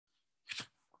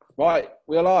Right,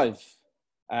 we're live.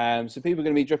 So people are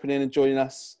going to be dripping in and joining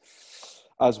us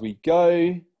as we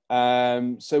go.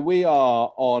 So we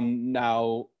are on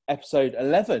now episode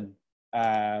 11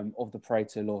 of the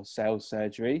Pareto Law Sales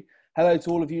Surgery. Hello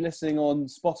to all of you listening on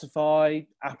Spotify,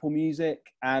 Apple Music,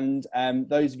 and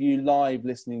those of you live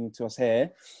listening to us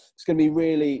here. It's going to be a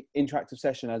really interactive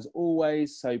session as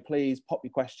always. So please pop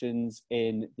your questions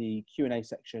in the Q&A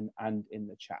section and in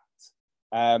the chat.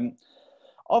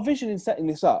 Our vision in setting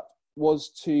this up was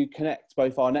to connect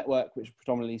both our network, which are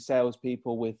predominantly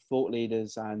salespeople, with thought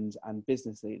leaders and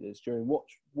business leaders during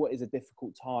what is a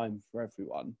difficult time for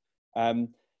everyone. And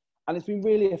it's been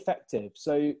really effective.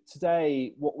 So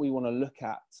today, what we want to look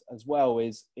at as well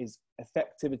is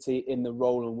effectivity in the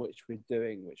role in which we're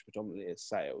doing, which predominantly is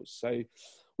sales. So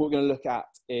what we're going to look at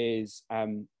is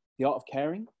the art of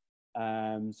caring.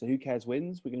 So who cares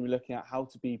wins. We're going to be looking at how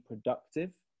to be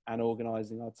productive and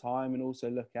organising our time, and also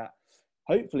look at,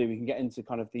 hopefully we can get into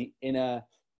kind of the inner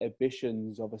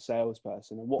ambitions of a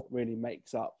salesperson and what really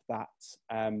makes up that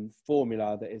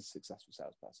formula that is a successful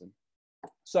salesperson.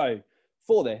 So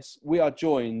for this, we are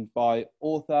joined by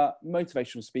author,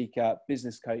 motivational speaker,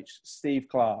 business coach, Steve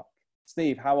Clark.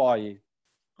 Steve, how are you?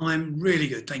 I'm really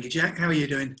good. Thank you, Jack. How are you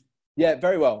doing? Yeah,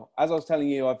 very well. As I was telling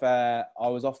you, I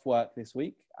was off work this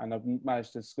week and I've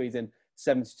managed to squeeze in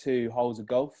 72 holes of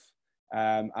golf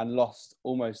and lost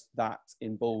almost that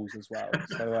in balls as well.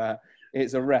 So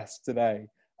it's a rest today.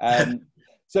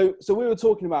 So we were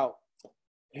talking about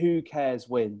who cares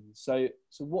wins. So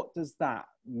what does that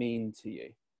mean to you?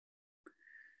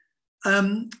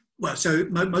 Well, so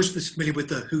most of us are familiar with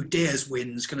the who dares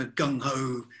wins, kind of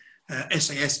gung-ho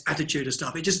SAS attitude and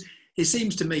stuff. It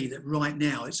seems to me that right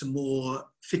now it's a more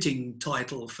fitting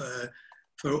title for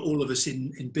all of us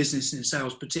in business and in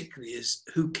sales particularly, is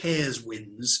who cares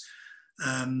wins,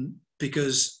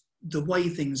 because the way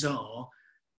things are,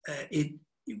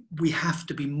 we have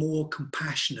to be more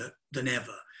compassionate than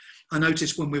ever. I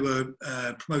noticed when we were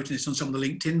promoting this on some of the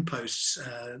LinkedIn posts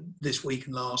this week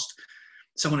and last,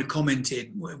 someone had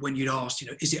commented when you'd asked,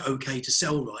 is it okay to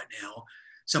sell right now?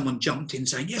 Someone jumped in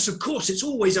saying, yes, of course, it's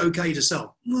always okay to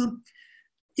sell. Well,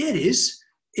 yeah, it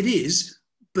is,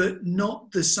 but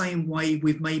not the same way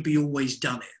we've maybe always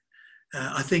done it.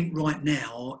 I think right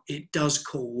now it does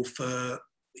call for,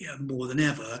 more than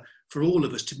ever, for all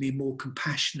of us to be more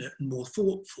compassionate and more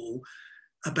thoughtful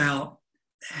about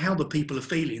how the people are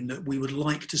feeling that we would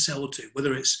like to sell to,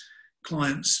 whether it's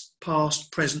clients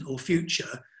past, present or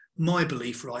future. My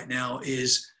belief right now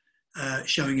is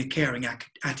showing a caring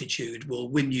attitude will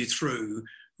win you through,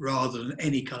 rather than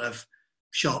any kind of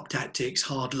sharp tactics,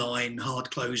 hard line,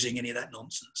 hard closing, any of that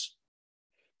nonsense.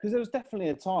 Because there was definitely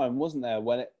a time, wasn't there,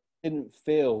 when it didn't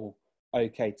feel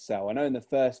okay to sell. I know in the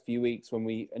first few weeks when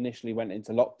we initially went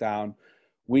into lockdown,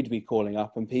 we'd be calling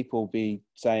up and people be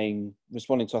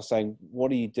responding to us saying,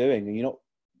 what are you doing? Are you not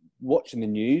watching the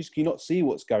news? Can you not see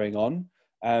what's going on?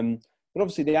 But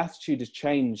obviously the attitude has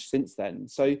changed since then.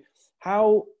 So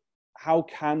how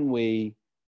can we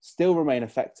still remain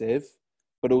effective,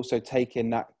 but also take in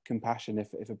that compassion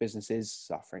if a business is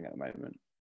suffering at the moment?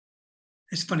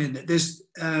 It's funny, isn't it? There's,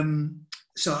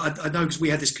 so I know, because we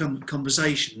had this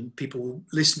conversation, people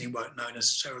listening won't know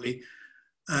necessarily.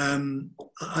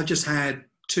 I just had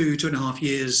two and a half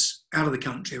years out of the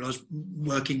country. I was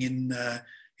working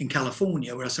in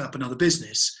California, where I set up another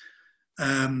business.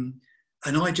 And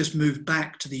I just moved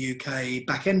back to the UK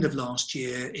back end of last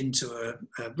year into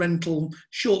a rental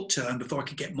short term before I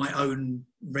could get my own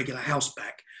regular house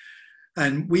back.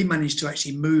 And we managed to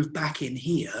actually move back in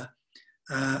here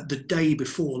the day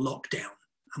before lockdown.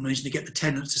 I managed to get the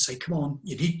tenants to say, come on,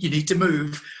 you need to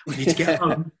move. We need to get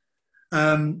home.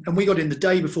 And we got in the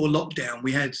day before lockdown.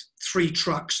 We had 3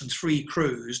 trucks and 3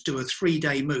 crews do a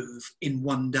 3-day move in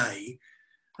one day,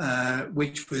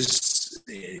 which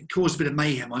it caused a bit of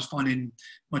mayhem. I was finding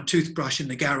my toothbrush in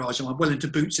the garage and my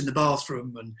Wellington boots in the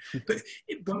bathroom. But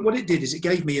what it did is it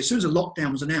gave me, as soon as the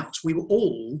lockdown was announced, we were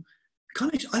all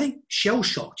kind of, I think,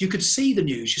 shell-shocked. You could see the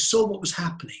news, you saw what was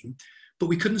happening, but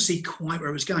we couldn't see quite where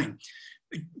it was going.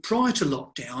 Prior to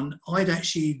lockdown, I'd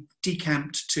actually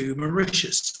decamped to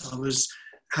Mauritius. I was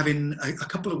having a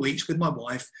couple of weeks with my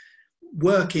wife,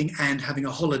 working and having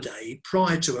a holiday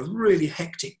prior to a really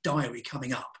hectic diary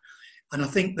coming up. And I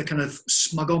think the kind of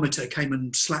smugometer came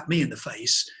and slapped me in the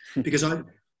face, because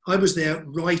I was there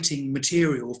writing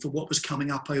material for what was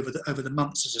coming up over the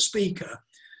months as a speaker.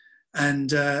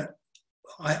 And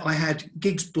I had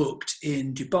gigs booked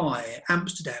in Dubai,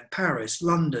 Amsterdam, Paris,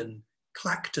 London,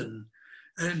 Clacton.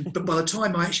 But by the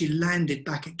time I actually landed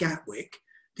back at Gatwick,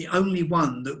 the only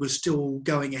one that was still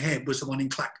going ahead was the one in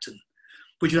Clacton.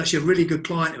 which was actually a really good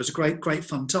client. It was a great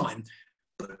fun time,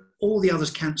 but all the others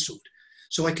cancelled.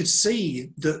 So I could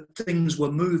see that things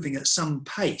were moving at some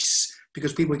pace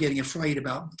because people were getting afraid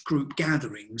about group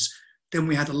gatherings. Then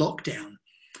we had a lockdown.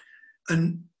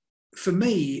 And for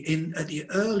me, at the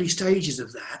early stages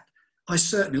of that, I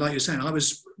certainly, like you're saying, I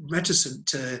was reticent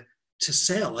to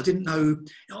sell. I didn't know.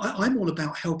 I'm all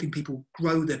about helping people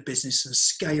grow their business and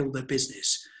scale their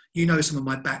business. You know some of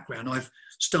my background. I've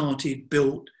started,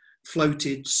 built,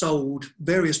 floated, sold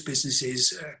various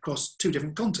businesses across 2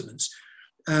 different continents.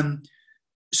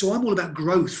 So I'm all about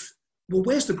growth. Well,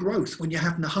 where's the growth when you're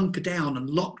having to hunker down and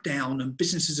lock down and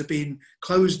businesses are being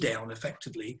closed down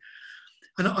effectively?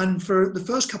 And for the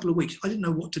first couple of weeks, I didn't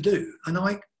know what to do. And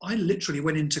I literally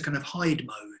went into kind of hide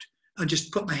mode and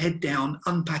just put my head down,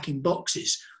 unpacking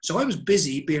boxes. So I was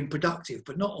busy being productive,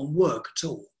 but not on work at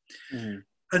all. Mm.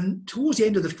 And towards the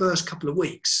end of the first couple of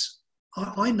weeks,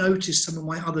 I noticed some of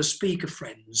my other speaker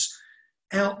friends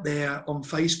out there on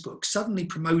Facebook suddenly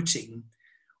promoting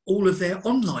all of their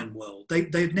online world.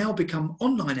 They've now become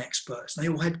online experts. They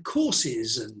all had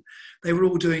courses and they were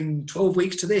all doing 12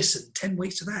 weeks to this and 10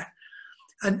 weeks to that.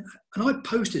 And I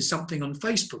posted something on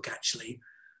Facebook actually,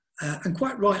 and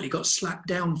quite rightly got slapped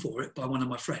down for it by one of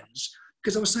my friends,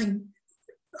 because I was saying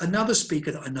another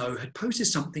speaker that I know had posted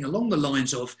something along the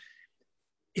lines of,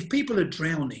 if people are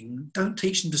drowning, don't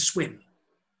teach them to swim.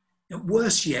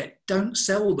 Worse yet, don't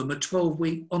sell them a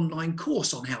 12-week online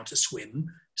course on how to swim,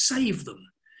 save them.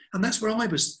 And that's where I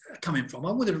was coming from.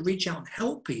 I wanted to reach out and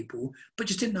help people, but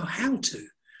just didn't know how to.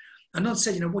 And I'd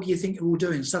said, what do you think you're all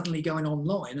doing? Suddenly going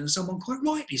online. And someone quite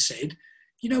rightly said,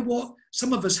 you know what?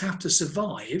 Some of us have to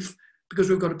survive because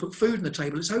we've got to put food on the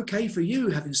table. It's okay for you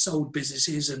having sold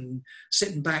businesses and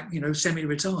sitting back,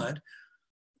 semi-retired.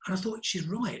 And I thought, she's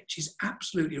right. She's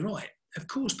absolutely right. Of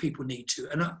course people need to.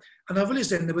 And I realised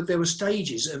then there were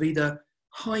stages of either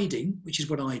hiding, which is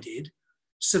what I did,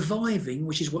 surviving,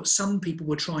 which is what some people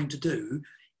were trying to do.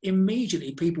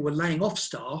 Immediately people were laying off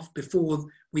staff before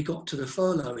we got to the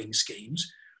furloughing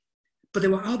schemes. But there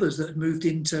were others that had moved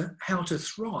into how to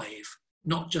thrive,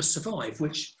 not just survive,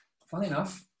 which, funny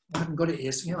enough, I haven't got it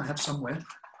here, so I have somewhere.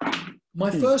 My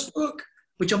first book,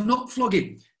 which I'm not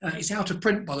flogging. It's out of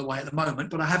print, by the way, at the moment,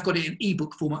 but I have got it in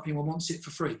ebook format if anyone wants it for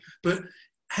free. But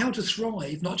How to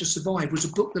Thrive, Not Just Survive, was a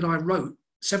book that I wrote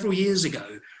several years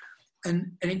ago.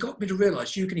 And it got me to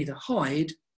realise you can either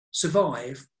hide,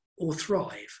 survive, or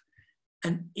thrive.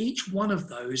 And each one of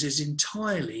those is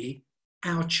entirely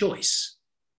our choice.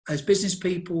 As business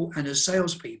people and as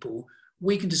salespeople,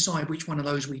 we can decide which one of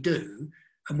those we do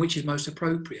and which is most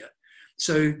appropriate.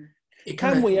 So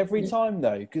can we every time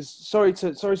though? Because sorry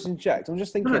to inject. I'm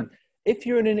just thinking, if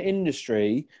you're in an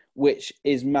industry which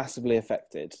is massively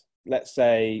affected, let's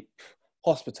say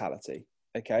hospitality,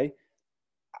 okay,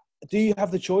 do you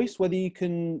have the choice whether you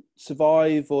can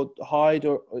survive or hide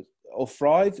or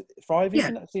thrive?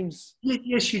 Yeah. That seems.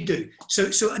 Yes, you do.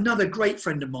 So another great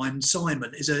friend of mine,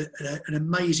 Simon, is an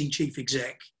amazing chief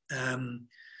exec, and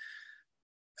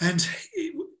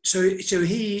so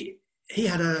he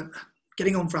had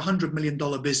getting on for $100 million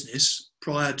business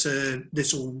prior to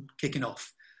this all kicking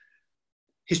off.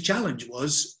 His challenge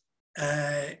was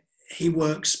he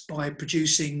works by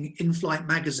producing in-flight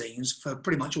magazines for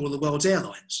pretty much all of the world's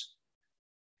airlines.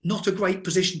 Not a great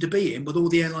position to be in with all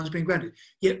the airlines being grounded.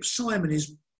 Yet Simon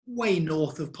is way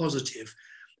north of positive,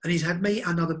 and he's had me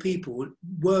and other people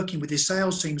working with his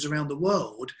sales teams around the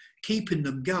world, keeping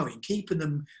them going, keeping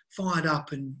them fired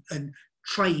up and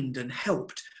trained and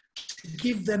helped to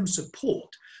give them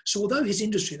support. So although his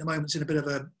industry at the moment is in a bit of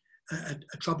a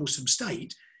troublesome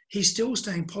state, he's still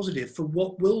staying positive for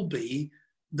what will be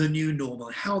the new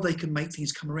normal, how they can make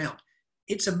things come around.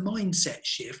 It's a mindset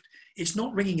shift. It's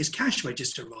not ringing his cash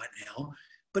register right now,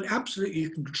 but absolutely you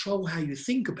can control how you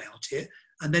think about it,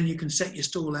 and then you can set your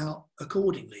stall out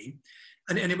accordingly.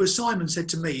 And it was Simon said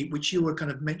to me, which you were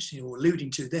kind of mentioning or alluding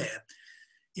to there,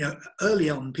 early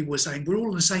on people were saying, we're all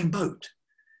in the same boat.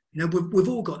 We've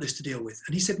all got this to deal with.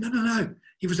 And he said, no.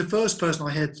 He was the first person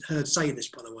I heard say this,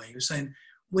 by the way. He was saying,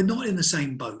 we're not in the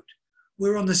same boat.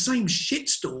 We're on the same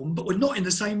shitstorm, but we're not in the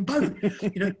same boat.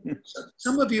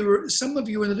 Some of you are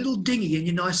in a little dinghy and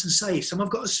you're nice and safe. Some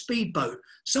have got a speedboat.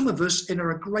 Some of us in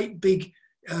a great big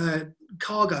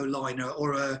cargo liner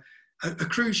or a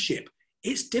cruise ship.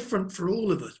 It's different for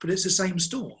all of us, but it's the same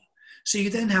storm. So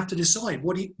you then have to decide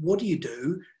what do you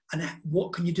do and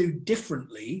what can you do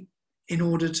differently in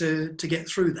order to get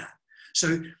through that.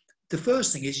 So the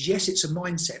first thing is, yes, it's a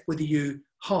mindset, whether you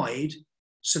hide,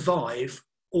 survive,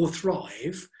 or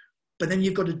thrive, but then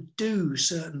you've got to do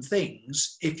certain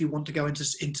things if you want to go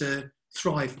into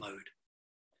thrive mode.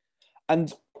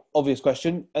 And obvious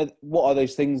question. What are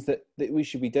those things that we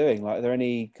should be doing? Like, are there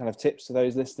any kind of tips to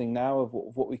those listening now of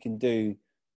what we can do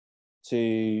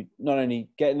to not only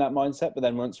get in that mindset, but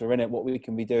then once we're in it, what we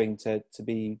can be doing to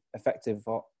be effective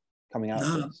coming out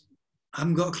of this? I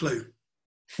haven't got a clue.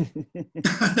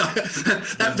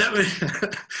 that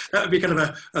would be kind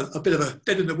of a bit of a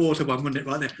dead in the water one, wouldn't it,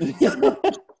 right there? Yeah,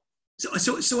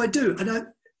 so I do.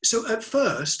 So at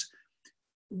first,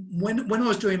 when I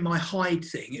was doing my hide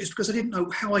thing, it's because I didn't know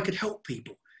how I could help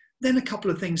people. Then a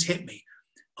couple of things hit me.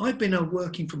 I've been a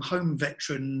working from home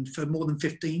veteran for more than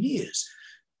 15 years.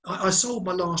 I sold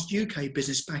my last UK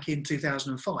business back in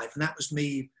 2005, and that was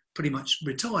me pretty much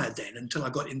retired then until I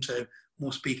got into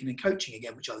more speaking and coaching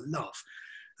again, which I love.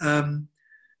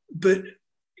 But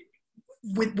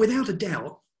without a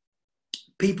doubt,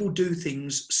 people do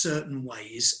things certain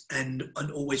ways and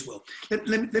always will.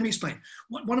 Let me explain.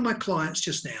 One of my clients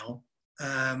just now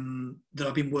that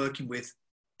I've been working with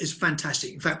is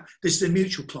fantastic. In fact, this is a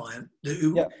mutual client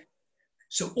who. Yeah.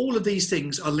 So all of these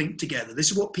things are linked together.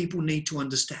 This is what people need to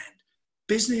understand.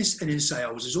 Business and in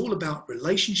sales is all about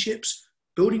relationships,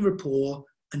 building rapport,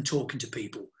 and talking to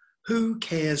people. Who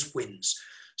cares wins.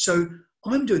 So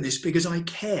I'm doing this because I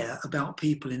care about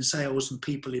people in sales and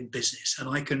people in business, and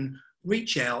I can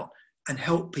reach out and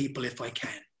help people if I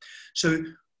can. So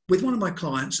with one of my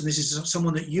clients, and this is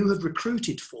someone that you have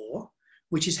recruited for,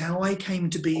 which is how I came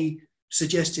to be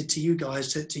suggested to you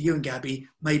guys, to you and Gabby,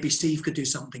 maybe Steve could do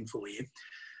something for you.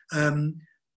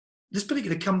 This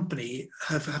particular company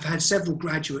have had several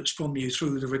graduates from you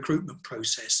through the recruitment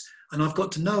process, and I've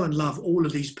got to know and love all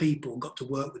of these people and got to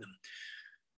work with them.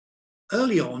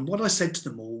 Early on, what I said to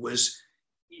them all was,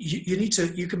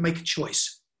 you can make a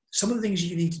choice. Some of the things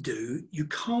you need to do, you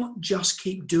can't just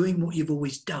keep doing what you've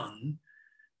always done,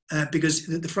 because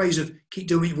the phrase of keep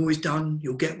doing what you've always done,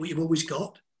 you'll get what you've always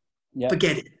got. Yep.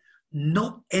 Forget it.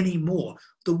 Not anymore.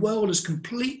 The world has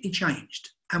completely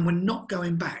changed, and we're not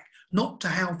going back, not to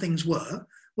how things were.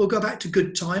 We'll go back to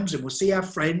good times and we'll see our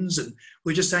friends, and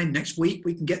we're just saying next week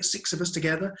we can get 6 of us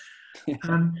together.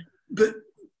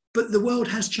 But the world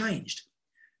has changed.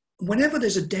 Whenever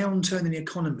there's a downturn in the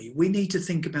economy, we need to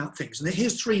think about things. And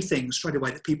here's 3 things straight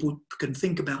away that people can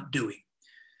think about doing.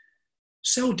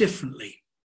 Sell differently.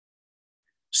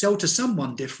 Sell to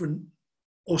someone different,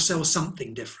 or sell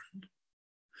something different.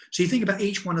 So you think about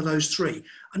each one of those 3.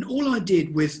 And all I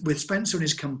did with Spencer and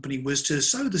his company was to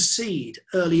sow the seed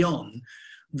early on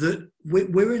that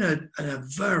we're in a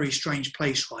very strange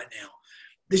place right now.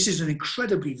 This is an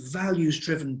incredibly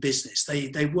values-driven business.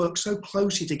 They work so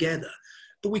closely together,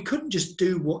 but we couldn't just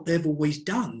do what they've always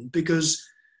done, because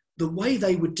the way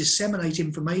they would disseminate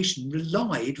information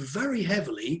relied very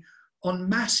heavily on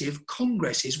massive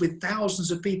congresses with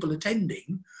thousands of people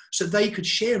attending so they could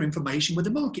share information with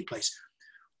the marketplace.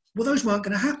 Well, those weren't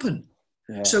going to happen.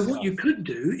 Yeah, so what you could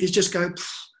do is just go,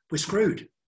 we're screwed.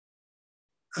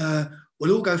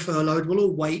 We'll all go furloughed. We'll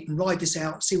all wait and ride this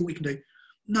out, see what we can do.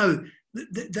 No,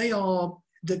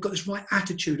 they've got this right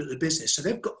attitude at the business. So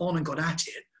they've got on and got at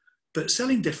it, but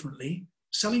selling differently,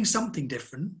 selling something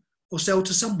different, or sell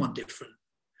to someone different.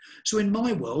 So in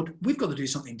my world, we've got to do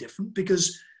something different,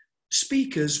 because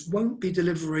speakers won't be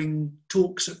delivering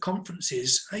talks at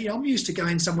conferences. Hey, I'm used to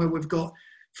going somewhere we've got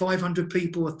 500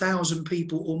 people, 1,000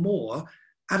 people or more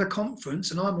at a conference,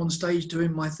 and I'm on stage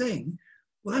doing my thing.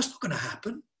 Well, that's not going to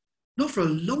happen. Not for a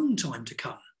long time to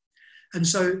come. And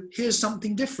so here's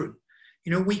something different.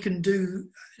 You know, we can do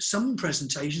some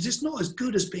presentations. It's not as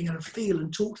good as being able to feel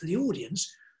and talk to the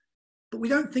audience, but we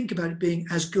don't think about it being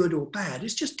as good or bad.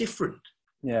 It's just different.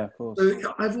 Yeah, of course.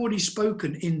 So I've already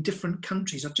spoken in different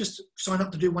countries. I've just signed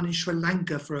up to do one in Sri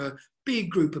Lanka for a big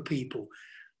group of people.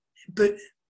 But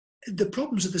the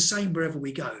problems are the same wherever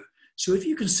we go. So if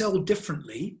you can sell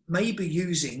differently, maybe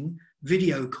using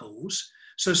video calls.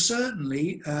 So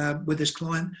certainly with this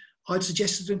client, I'd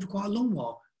suggested to him for quite a long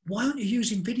while, why aren't you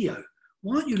using video?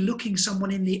 Why aren't you looking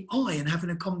someone in the eye and having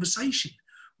a conversation?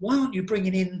 Why aren't you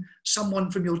bringing in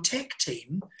someone from your tech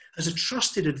team as a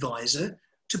trusted advisor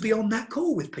to be on that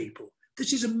call with people?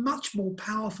 This is a much more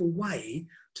powerful way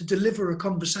to deliver a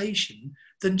conversation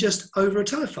than just over a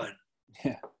telephone.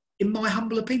 Yeah. In my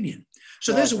humble opinion.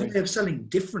 So there's a way of selling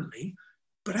differently,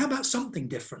 but how about something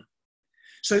different?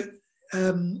 So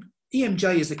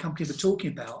EMJ is the company we're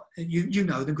talking about, and you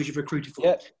know them because you've recruited for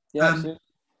them. Yeah,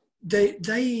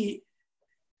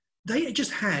 they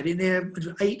just had in their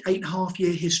 8.5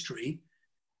 year history,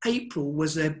 April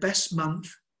was their best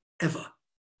month ever.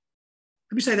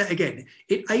 Let me say that again.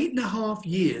 In 8.5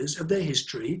 years of their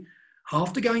history,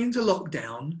 after going into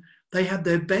lockdown, they had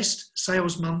their best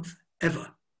sales month ever.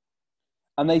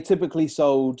 And they typically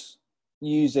sold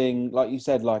using, like you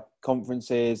said, like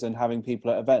conferences and having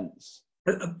people at events?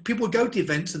 People would go to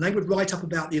events and they would write up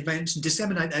about the events and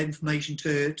disseminate that information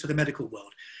to the medical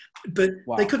world. But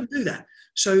they couldn't do that.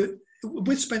 So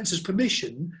with Spencer's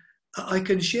permission, I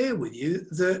can share with you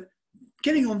that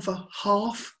getting on for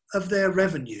half of their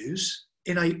revenues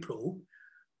in April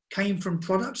came from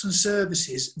products and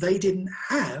services they didn't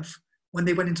have when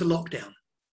they went into lockdown.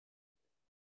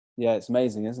 Yeah, it's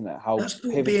amazing, isn't it? How That's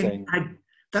pivoting.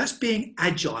 That's being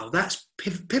agile. That's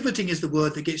pivoting is the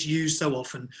word that gets used so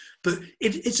often, but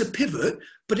it's a pivot,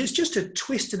 but it's just a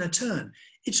twist and a turn.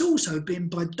 It's also been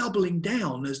by doubling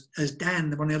down, as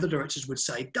Dan, one of the other directors would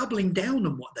say, doubling down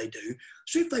on what they do.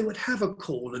 So if they would have a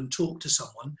call and talk to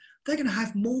someone, they're going to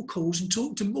have more calls and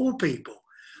talk to more people,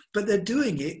 but they're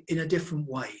doing it in a different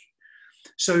way.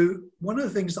 So one of the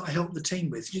things that I help the team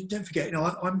with, don't forget,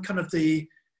 I'm kind of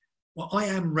I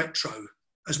am retro.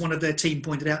 As one of their team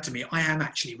pointed out to me, I am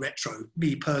actually retro,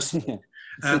 me personally.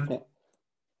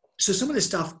 So some of this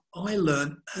stuff I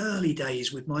learned early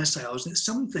days with my sales, and it's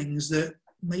some things that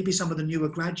maybe some of the newer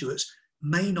graduates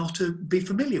may not be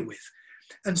familiar with.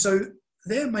 And so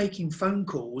they're making phone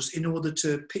calls in order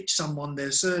to pitch someone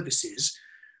their services.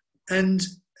 And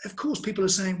of course, people are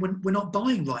saying, we're not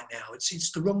buying right now.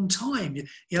 It's the wrong time.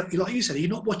 Like you said, you're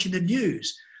not watching the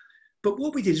news. But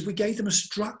what we did is we gave them a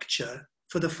structure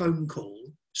for the phone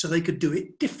call so they could do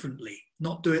it differently,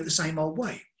 not do it the same old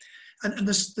way. And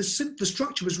the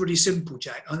structure was really simple,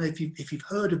 Jack. I don't know if you've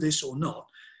heard of this or not.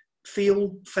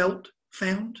 Feel, felt,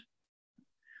 found.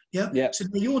 Yeah. So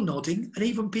you're nodding, and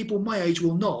even people my age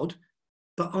will nod,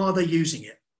 but are they using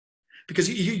it? Because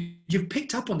you've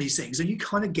picked up on these things and you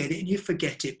kind of get it and you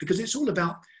forget it, because it's all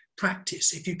about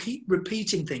practice. If you keep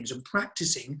repeating things and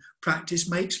practicing, practice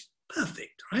makes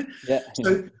perfect, right? Yeah.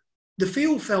 So the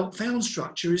feel, felt, found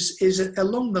structure is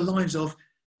along the lines of,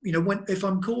 if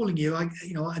I'm calling you, I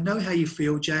know how you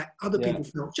feel, Jack. Other people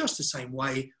feel just the same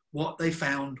way. What they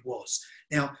found was.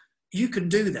 Now, you can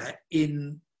do that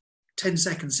in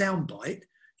 10-second soundbite.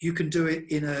 You can do it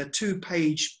in a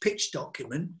 2-page pitch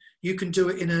document. You can do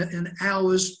it in an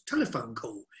hour's telephone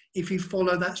call if you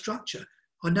follow that structure.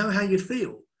 I know how you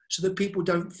feel, so that people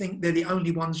don't think they're the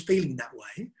only ones feeling that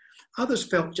way. Others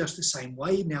felt just the same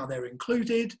way. Now they're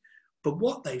included. But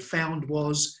what they found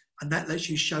was, and that lets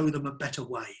you show them a better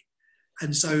way.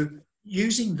 And so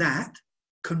using that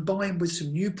combined with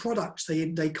some new products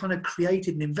they kind of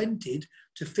created and invented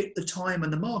to fit the time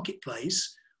and the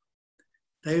marketplace,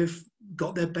 they've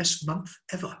got their best month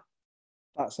ever.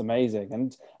 That's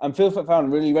amazing. And Feel Fit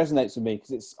Found really resonates with me,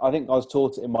 because I think I was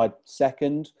taught it in my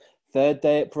third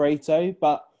day at Pareto.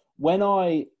 But when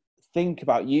I think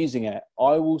about using it,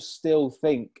 I will still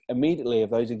think immediately of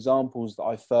those examples that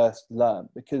I first learned,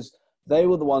 because they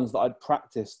were the ones that I'd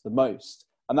practiced the most.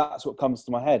 And that's what comes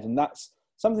to my head. And that's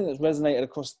something that's resonated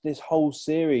across this whole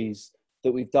series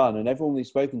that we've done. And everyone we've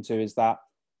spoken to is that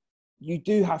you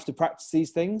do have to practice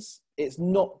these things. It's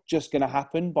not just going to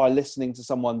happen by listening to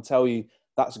someone tell you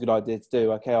that's a good idea to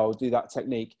do. Okay, I'll do that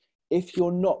technique. If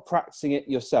you're not practicing it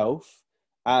yourself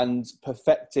and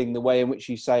perfecting the way in which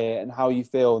you say it and how you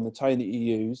feel and the tone that you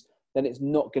use, then it's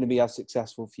not going to be as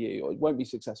successful for you, or it won't be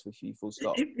successful for you, full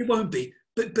stop. It won't be.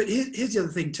 But here's the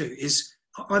other thing too, is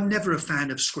I'm never a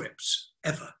fan of scripts,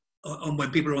 ever, on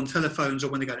when people are on telephones or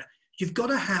when they go. You've got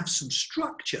to have some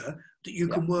structure that you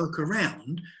can work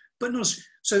around, but not.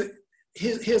 So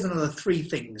here's another 3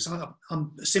 things.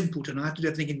 I'm a simpleton. I have to do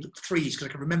everything in threes because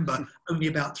I can remember only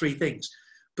about 3 things.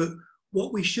 But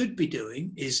what we should be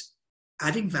doing is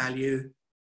adding value,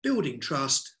 building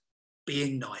trust,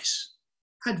 being nice.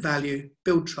 Add value,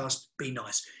 build trust, be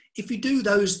nice. If you do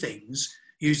those things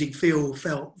using feel,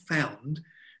 felt, found,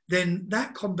 then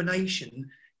that combination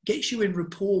gets you in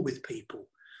rapport with people.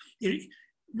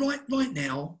 Right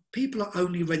now, people are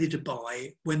only ready to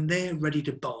buy when they're ready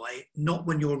to buy, not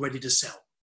when you're ready to sell.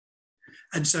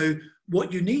 And so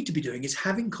what you need to be doing is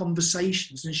having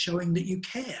conversations and showing that you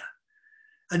care,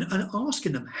 and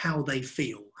asking them how they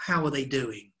feel, how are they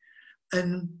doing.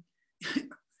 And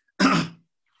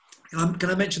can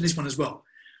I mention this one as well?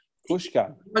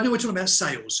 Pushka. I know we're talking about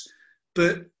sales,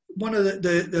 but one of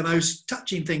the most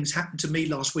touching things happened to me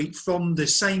last week from the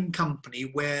same company,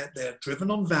 where they're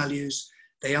driven on values,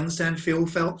 they understand feel,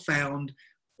 felt, found,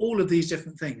 all of these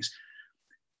different things.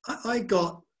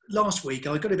 Last week,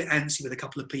 I got a bit antsy with a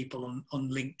couple of people on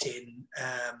LinkedIn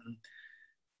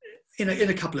in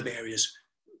a couple of areas.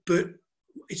 But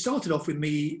it started off with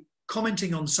me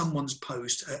commenting on someone's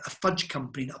post, a fudge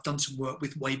company that I've done some work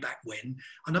with way back when.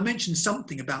 And I mentioned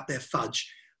something about their fudge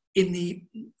in the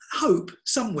hope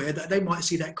somewhere that they might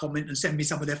see that comment and send me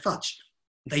some of their fudge.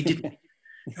 They didn't.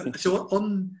 So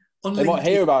on on They might LinkedIn,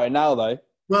 hear about it now, though.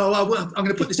 well, I'm going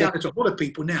to put this out to a lot of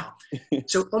people now.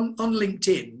 So on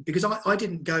LinkedIn, because I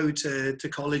didn't go to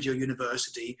college or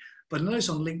university, but I noticed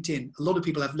on LinkedIn, a lot of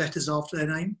people have letters after their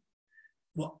name.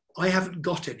 Well, I haven't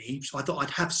got any, so I thought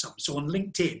I'd have some. So on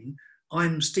LinkedIn,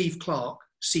 I'm Steve Clark,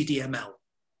 CDML,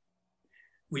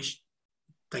 which,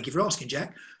 thank you for asking,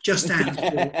 Jack, just stands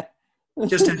for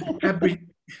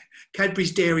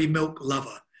Cadbury's Dairy Milk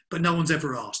Lover, but no one's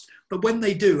ever asked. But when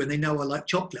they do, and they know I like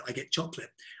chocolate, I get chocolate.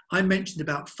 I mentioned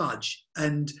about fudge,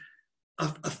 and a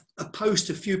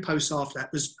few posts after that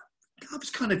I was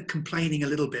kind of complaining a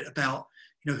little bit about,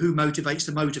 who motivates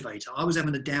the motivator. I was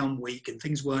having a down week and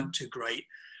things weren't too great.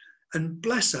 And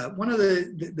bless her, one of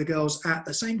the girls at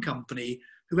the same company,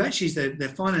 who actually is their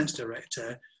finance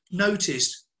director,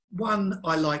 noticed, one,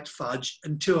 I liked fudge,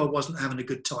 and two, I wasn't having a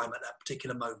good time at that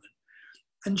particular moment.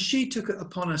 And she took it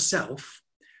upon herself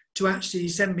to actually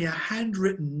send me a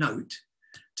handwritten note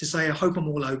to say, I hope I'm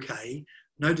all okay.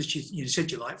 Notice you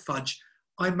said you like fudge.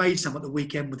 I made some at the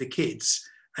weekend with the kids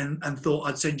and thought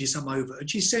I'd send you some over. And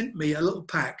she sent me a little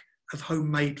pack of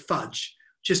homemade fudge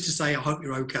just to say, I hope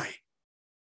you're okay.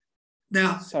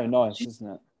 Now, so nice,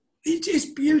 isn't it? It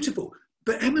is beautiful.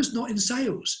 But Emma's not in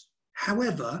sales.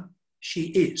 However, she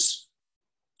is.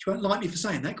 She won't like me for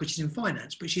saying that because she's in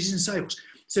finance, but she's in sales.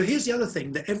 So here's the other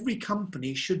thing that every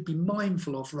company should be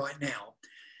mindful of right now.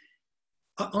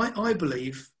 I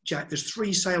believe, Jack, there's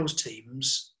 3 sales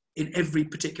teams in every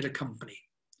particular company.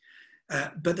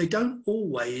 But they don't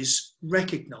always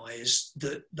recognise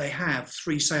that they have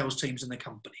 3 sales teams in the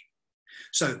company.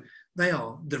 So they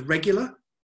are the regular,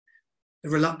 the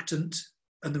reluctant,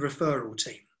 and the referral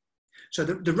team. So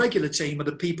the regular team are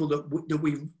the people that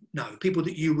we know, people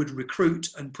that you would recruit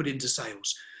and put into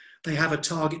sales. They have a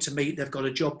target to meet, they've got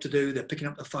a job to do, they're picking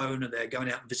up the phone and they're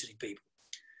going out and visiting people.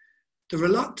 The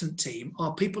reluctant team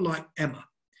are people like Emma,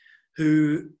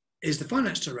 who is the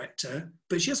finance director,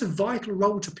 but she has a vital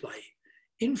role to play.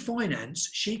 In finance,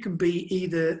 she can be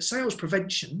either sales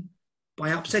prevention by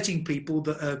upsetting people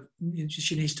that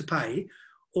she needs to pay,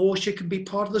 or she can be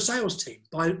part of the sales team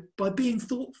by being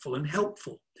thoughtful and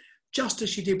helpful, just as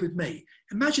she did with me.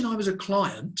 Imagine I was a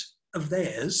client of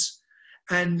theirs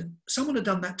and someone had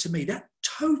done that to me. That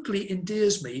totally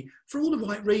endears me, for all the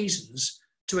right reasons,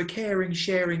 to a caring,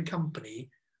 sharing company,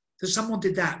 that someone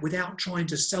did that without trying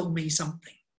to sell me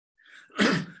something.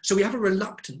 So we have a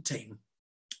reluctant team.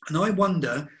 And I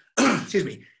wonder, excuse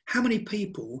me, how many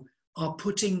people are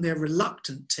putting their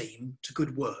reluctant team to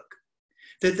good work?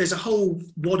 There's a whole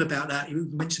wad about that. You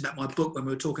mentioned about my book when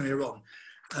we were talking earlier on.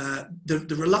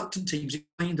 The reluctant teams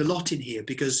explained a lot in here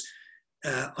because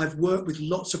I've worked with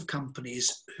lots of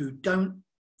companies who don't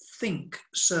think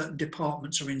certain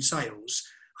departments are in sales,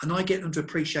 and I get them to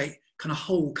appreciate kind of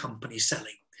whole company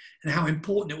selling and how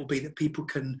important it will be that people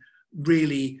can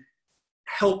really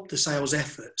help the sales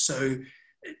effort. So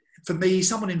for me,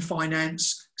 someone in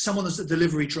finance, someone that's a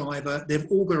delivery driver, they've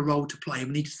all got a role to play. We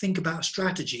need to think about a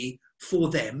strategy for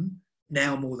them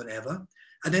now more than ever.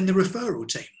 And then the referral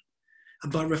team.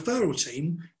 And by referral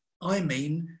team, I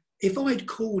mean, if I'd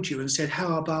called you and said,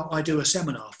 how about I do a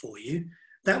seminar for you?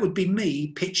 That would be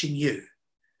me pitching you.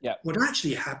 Yeah. What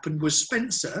actually happened was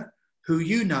Spencer, who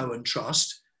you know and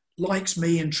trust, likes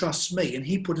me and trusts me, and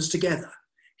he put us together.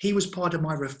 He was part of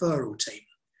my referral team.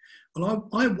 Well,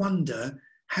 I wonder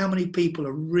how many people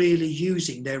are really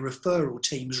using their referral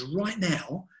teams right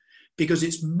now, because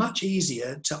it's much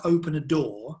easier to open a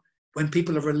door when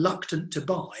people are reluctant to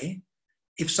buy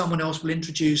if someone else will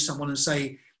introduce someone and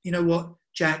say, you know what,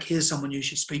 Jack, here's someone you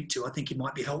should speak to. I think he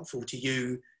might be helpful to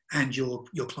you and your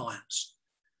clients,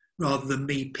 rather than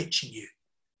me pitching you.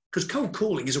 Because cold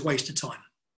calling is a waste of time.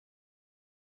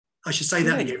 I should say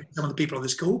that again, some of the people on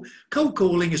this call. Cold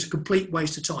calling is a complete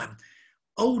waste of time.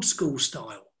 Old school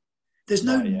style. There's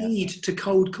no need to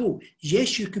cold call.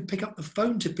 Yes, you can pick up the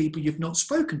phone to people you've not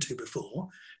spoken to before,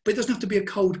 but it doesn't have to be a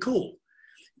cold call.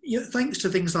 Thanks to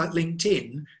things like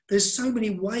LinkedIn, there's so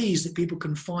many ways that people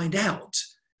can find out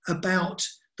about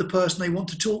the person they want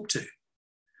to talk to.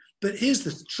 But here's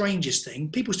the strangest thing,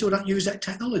 people still don't use that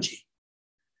technology.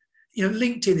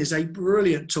 LinkedIn is a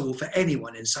brilliant tool for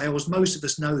anyone in sales. Most of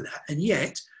us know that. And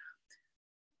yet,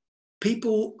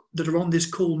 people that are on this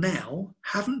call now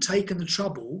haven't taken the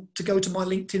trouble to go to my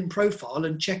LinkedIn profile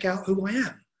and check out who I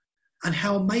am and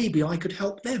how maybe I could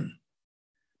help them.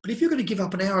 But if you're going to give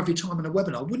up an hour of your time in a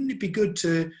webinar, wouldn't it be good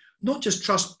to not just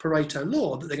trust Pareto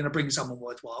law that they're going to bring someone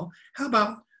worthwhile? How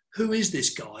about, who is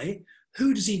this guy?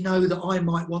 Who does he know that I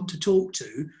might want to talk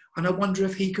to? And I wonder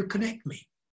if he could connect me.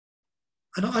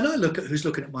 And I look at who's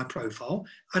looking at my profile,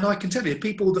 and I can tell you,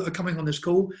 people that are coming on this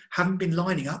call haven't been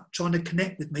lining up trying to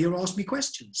connect with me or ask me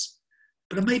questions.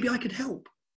 But maybe I could help.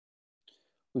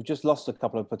 We've just lost a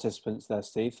couple of participants there,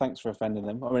 Steve. Thanks for offending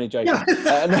them. I'm only joking. Yeah.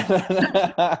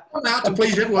 I'm out to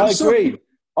please everyone. I agree.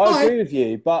 I agree with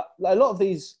you. But a lot of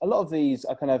these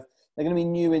are kind of, they're going to be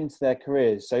new into their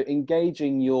careers. So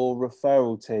engaging your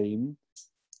referral team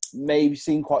may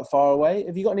seem quite far away.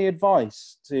 Have you got any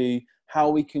advice to how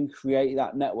we can create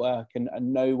that network and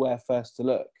know where first to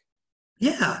look?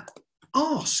 Yeah,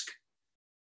 ask.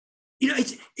 You know,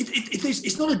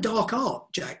 it's not a dark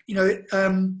art, Jack. You know, a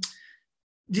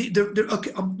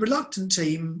reluctant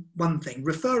team, one thing.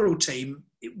 Referral team,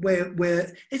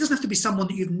 where it doesn't have to be someone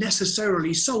that you've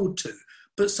necessarily sold to,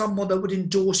 but someone that would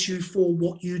endorse you for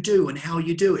what you do and how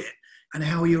you do it, and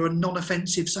how you're a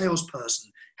non-offensive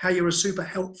salesperson, how you're a super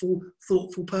helpful,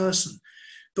 thoughtful person.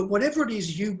 But whatever it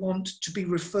is you want to be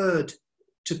referred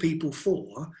to people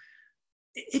for,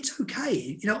 it's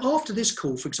okay. You know, after this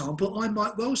call, for example, I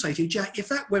might well say to you, Jack, if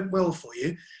that went well for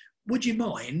you, would you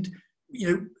mind, you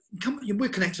know, we're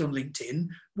connected on LinkedIn,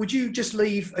 would you just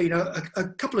leave, you know, a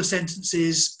couple of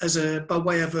sentences by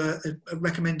way of a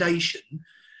recommendation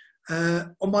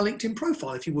on my LinkedIn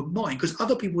profile, if you wouldn't mind, because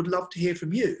other people would love to hear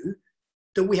from you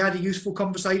that we had a useful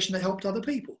conversation that helped other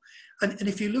people. And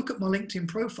if you look at my LinkedIn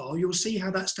profile, you'll see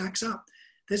how that stacks up.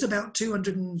 There's about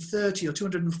 230 or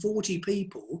 240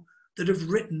 people that have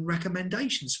written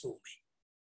recommendations for me.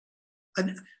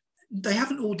 And they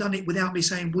haven't all done it without me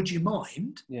saying, would you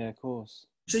mind? Yeah, of course.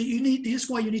 So that's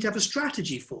why you need to have a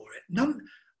strategy for it.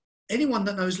 Anyone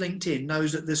that knows LinkedIn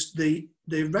knows that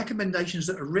the recommendations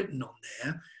that are written on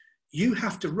there, you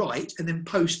have to write and then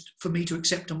post for me to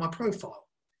accept on my profile.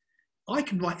 I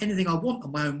can write anything I want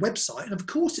on my own website, and of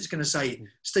course it's going to say,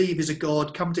 Steve is a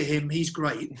god, come to him, he's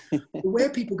great. But where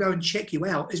people go and check you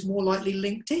out is more likely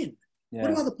LinkedIn. Yeah.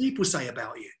 What do other people say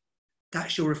about you?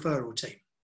 That's your referral team.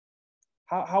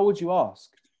 How would you ask?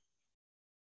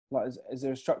 Like, is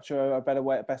there a structure,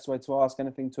 a best way to ask,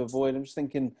 anything to avoid? I'm just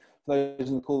thinking, for those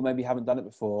on the call who maybe haven't done it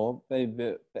before,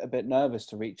 they're a bit nervous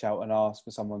to reach out and ask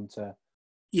for someone to.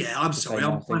 Yeah, I'm sorry.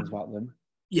 Things about them.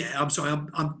 Yeah, I'm sorry.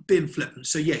 I'm being flippant.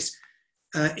 So yes,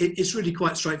 it's really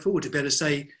quite straightforward to be able to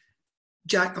say,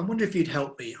 Jack, I wonder if you'd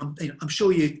help me. I'm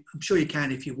sure you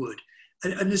can if you would.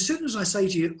 And as soon as I say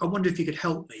to you, I wonder if you could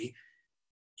help me,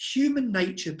 human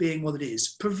nature being what it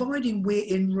is, providing we're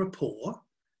in rapport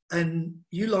and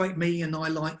you like me and I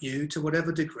like you to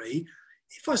whatever degree,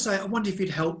 if I say, I wonder if you'd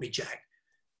help me, Jack,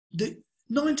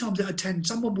 9 times out of 10,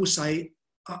 someone will say,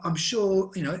 I'm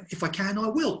sure, you know, if I can, I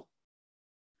will.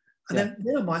 And then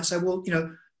I might say, well, you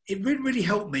know, it really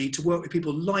helped me to work with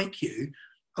people like you.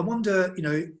 I wonder, you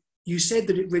know, you said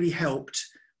that it really helped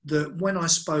that when I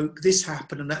spoke, this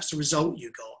happened and that's the result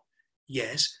you got.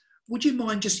 Yes. Would you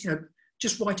mind just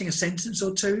writing a sentence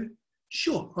or two?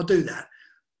 Sure, I'll do that.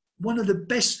 One of the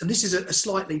best, and this is a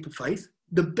slight leap of faith,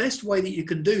 the best way that you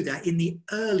can do that in the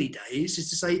early days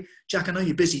is to say, Jack, I know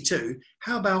you're busy too.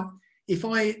 How about if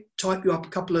I type you up a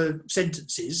couple of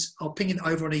sentences, I'll ping it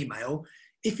over an email.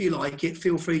 If you like it,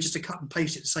 feel free just to cut and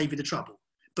paste it to save you the trouble.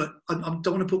 But I don't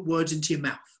want to put words into your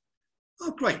mouth.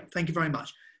 Oh, great. Thank you very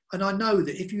much. And I know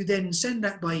that if you then send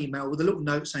that by email with a little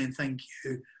note saying thank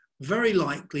you, very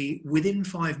likely within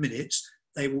 5 minutes,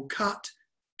 they will cut,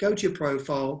 go to your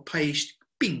profile, paste,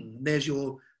 bing, there's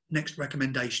your next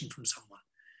recommendation from someone.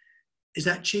 Is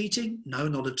that cheating? No,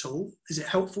 not at all. Is it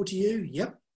helpful to you?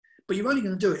 Yep. But you're only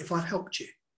going to do it if I've helped you.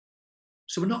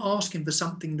 So we're not asking for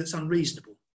something that's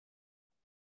unreasonable.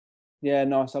 Yeah,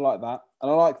 nice. I like that. And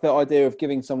I like the idea of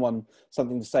giving someone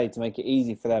something to say to make it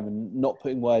easy for them and not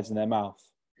putting words in their mouth.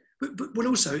 But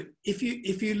also, if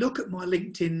you look at my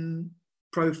LinkedIn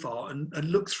profile and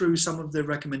look through some of the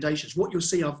recommendations, what you'll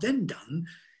see I've then done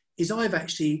is I've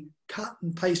actually cut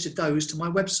and pasted those to my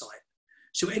website.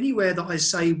 So anywhere that I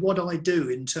say what I do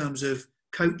in terms of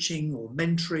coaching or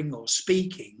mentoring or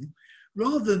speaking,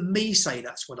 rather than me say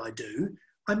that's what I do,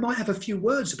 I might have a few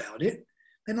words about it.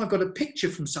 Then I've got a picture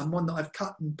from someone that I've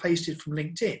cut and pasted from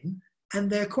LinkedIn and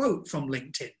their quote from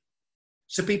LinkedIn.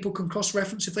 So people can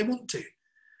cross-reference if they want to.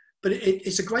 But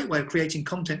it's a great way of creating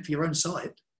content for your own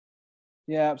site.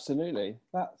 Yeah, absolutely.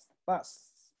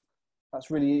 That's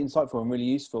really insightful and really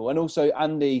useful. And also,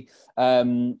 Andy,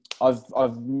 I've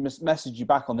messaged you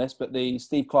back on this, but the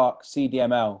Steve Clark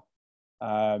CDML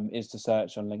is to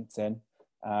search on LinkedIn.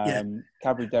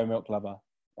 Cadbury Dairy Milk Lover.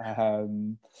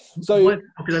 So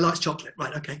because I like chocolate,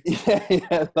 right? Okay.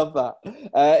 Yeah, love that.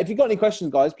 If you've got any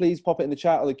questions, guys, please pop it in the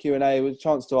chat or the Q&A with a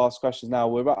chance to ask questions now.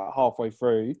 We're about halfway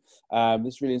through.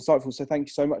 It's really insightful. So thank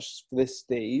you so much for this,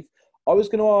 Steve. I was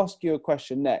going to ask you a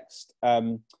question next.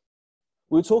 We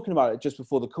were talking about it just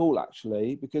before the call,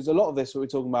 actually, because a lot of this, what we're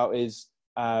talking about is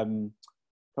kind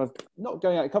of not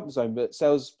going out of comfort zone, but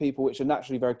salespeople which are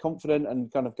naturally very confident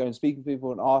and kind of go and speaking to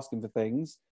people and asking for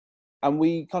things. And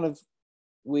we kind of,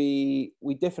 we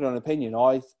differed on opinion,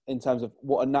 in terms of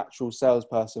what a natural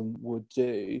salesperson would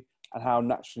do and how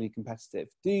naturally competitive.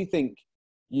 Do you think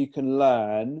you can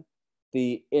learn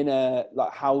the inner,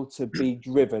 like how to be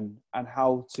driven and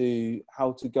how to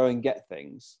go and get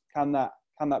things? Can that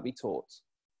be taught?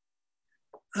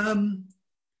 I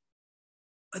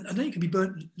think you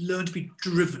can learn to be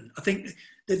driven. I think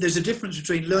that there's a difference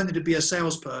between learning to be a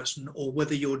salesperson or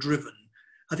whether you're driven.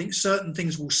 I think certain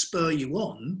things will spur you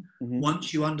on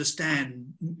once you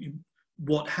understand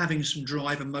what having some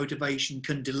drive and motivation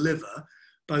can deliver,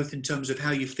 both in terms of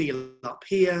how you feel up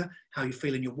here, how you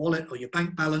feel in your wallet or your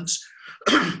bank balance.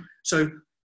 So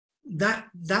that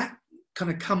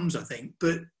kind of comes, I think.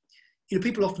 But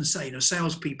people often say,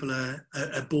 salespeople are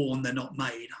born, they're not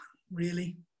made.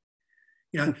 Really?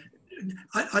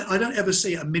 I don't ever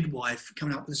see a midwife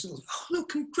coming up with this, oh, look,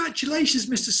 congratulations,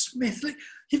 Mr. Smith. Look,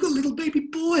 you've got a little baby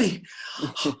boy.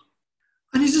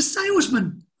 And he's a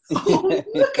salesman. Oh,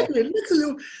 look at him. Look at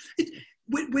him.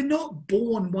 We're not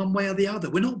born one way or the other.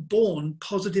 We're not born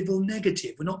positive or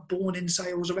negative. We're not born in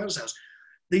sales or out of sales.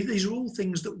 These are all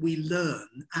things that we learn,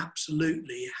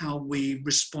 absolutely, how we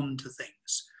respond to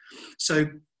things. So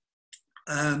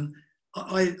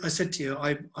I said to you,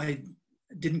 I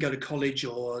didn't go to college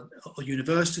or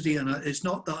university, and it's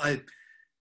not that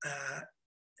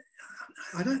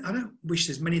I don't wish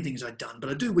there's many things I'd done, but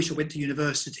I do wish I went to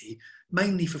university,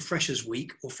 mainly for Freshers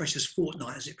Week or Freshers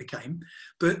Fortnight as it became.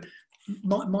 But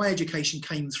my education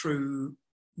came through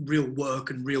real work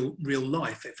and real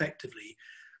life, effectively.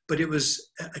 But it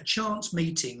was a chance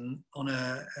meeting on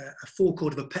a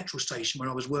forecourt of a petrol station where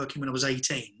I was working when I was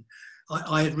 18.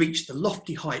 I had reached the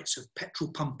lofty heights of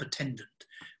petrol pump attendant,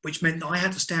 which meant that I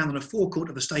had to stand on a forecourt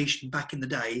of a station back in the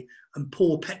day and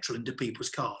pour petrol into people's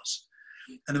cars.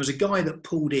 And there was a guy that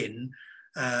pulled in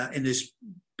this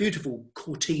beautiful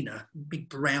Cortina, big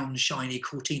brown, shiny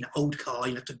Cortina, old car.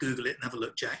 You'll have to Google it and have a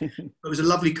look, Jack. It was a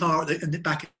lovely car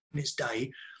back in its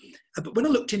day. But when I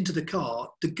looked into the car,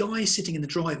 the guy sitting in the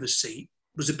driver's seat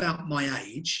was about my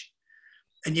age,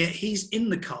 and yet he's in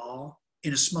the car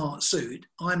in a smart suit.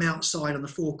 I'm outside on the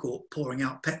forecourt pouring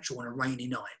out petrol on a rainy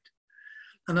night.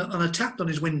 And I tapped on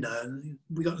his window, and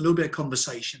we got a little bit of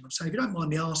conversation. I'm saying, if you don't mind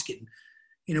me asking,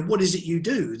 what is it you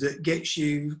do that gets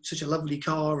you such a lovely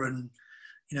car, and,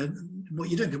 what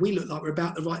you're doing? Because we look like we're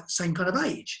about the same kind of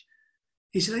age.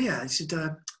 He said, oh, yeah. He said,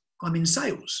 I'm in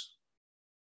sales.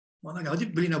 Well, I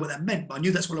didn't really know what that meant, but I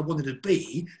knew that's what I wanted to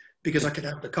be, because I could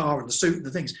have the car and the suit and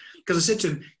the things. Because I said to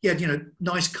him, yeah,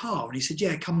 nice car. And he said,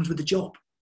 yeah, it comes with the job.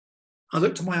 I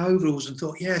looked at my overalls and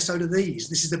thought, yeah, so do these.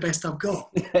 This is the best I've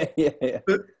got. Yeah.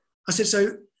 But I said,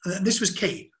 so, and this was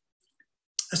key.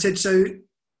 I said, so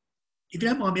if you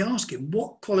don't mind me asking,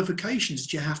 what qualifications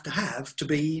do you have to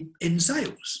be in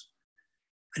sales?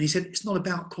 And he said, it's not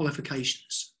about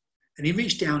qualifications. And he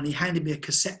reached down and he handed me a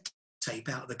cassette tape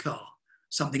out of the car.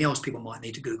 Something else people might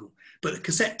need to Google, but a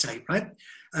cassette tape, right?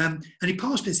 And he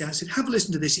passed me this out and said, have a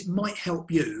listen to this. It might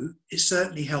help you. It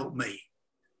certainly helped me.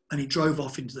 And he drove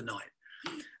off into the night.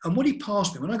 And what he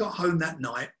passed me, when I got home that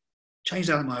night, changed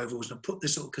out of my overalls and I put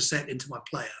this little cassette into my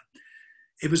player,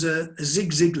 it was a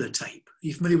Zig Ziglar tape. Are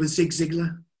you familiar with Zig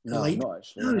Ziglar? No, not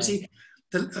actually. No, see,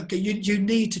 you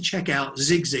need to check out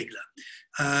Zig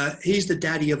Ziglar. He's the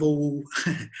daddy of all,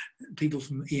 people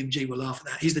from EMG will laugh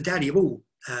at that. He's the daddy of all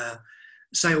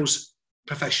sales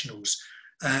professionals.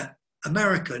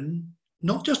 American,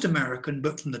 not just American,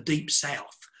 but from the deep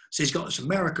South. So he's got this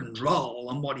American drawl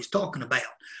on what he's talking about.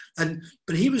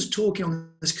 But he was talking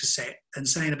on this cassette and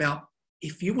saying about,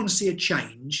 if you want to see a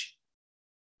change,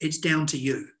 it's down to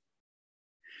you.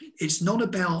 It's not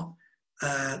about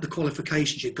the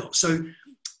qualifications you've got. So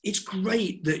it's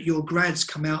great that your grads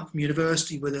come out from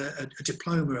university with a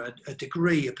diploma, a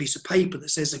degree, a piece of paper that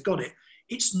says they've got it.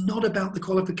 It's not about the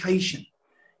qualification.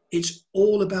 It's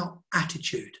all about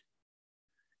attitude.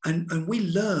 And we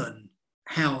learn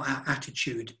how our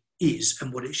attitude is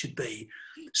and what it should be.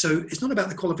 So it's not about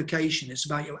the qualification, it's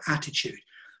about your attitude.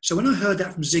 So when I heard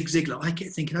that from Zig Ziglar, I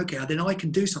kept thinking, okay, then I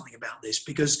can do something about this,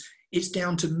 because it's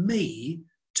down to me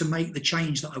to make the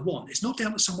change that I want. It's not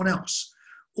down to someone else.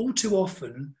 All too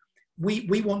often,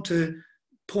 we want to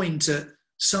point at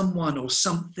someone or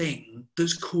something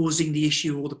that's causing the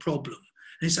issue or the problem.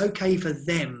 And it's okay for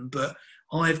them, but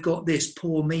I've got this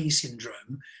poor me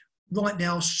syndrome. Right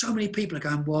now, so many people are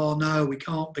going, well, no, we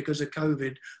can't because of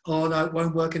COVID. Oh, no, it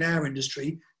won't work in our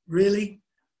industry. Really?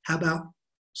 How about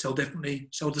sell differently,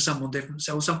 sell to someone different,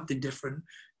 sell something different,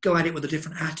 go at it with a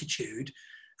different attitude.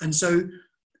 And so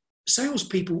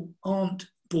salespeople aren't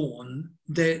born,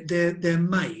 they're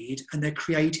made and they're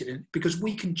created because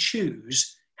we can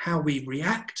choose how we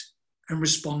react and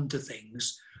respond to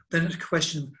things. Then it's a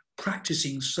question of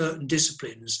practicing certain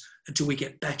disciplines until we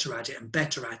get better at it and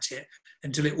better at it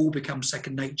until it all becomes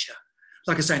second nature.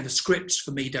 Like I say, the scripts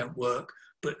for me don't work,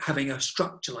 but having a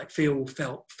structure like feel,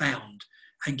 felt, found,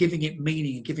 and giving it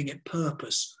meaning and giving it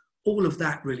purpose, all of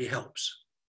that really helps.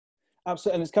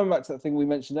 Absolutely. And it's coming back to that thing we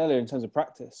mentioned earlier in terms of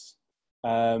practice.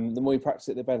 The more you practice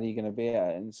it, the better you're going to be at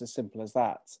it. And it's as simple as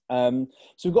that. So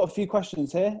we've got a few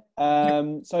questions here.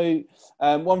 One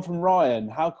from Ryan.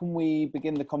 How can we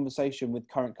begin the conversation with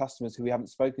current customers who we haven't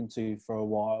spoken to for a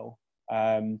while?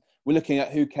 We're looking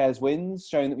at who cares wins,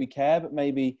 showing that we care, but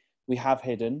maybe we have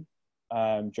hidden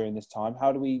during this time.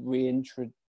 How do we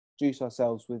reintroduce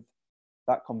ourselves with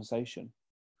that conversation?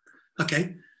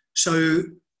 Okay, so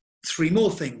 3 more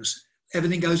things.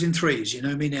 Everything goes in threes, you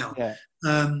know me now. Yeah.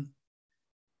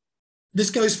 This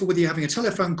goes for whether you're having a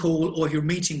telephone call or you're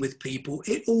meeting with people.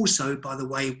 It also, by the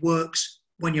way, works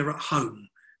when you're at home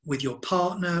with your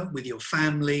partner, with your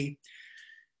family.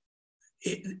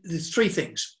 There's 3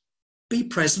 things. Be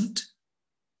present,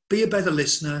 be a better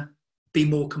listener, be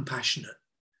more compassionate.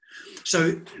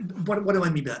 So what do I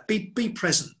mean by that? Be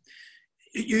present.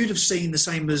 You'd have seen the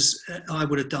same as I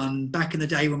would have done back in the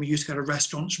day when we used to go to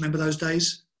restaurants. Remember those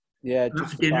days? Yeah,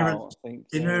 just dinner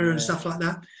dinner and stuff like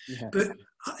that. Yeah. But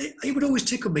it would always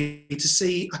tickle me to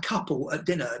see a couple at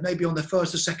dinner, maybe on their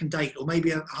first or second date, or maybe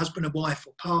a husband and wife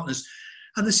or partners,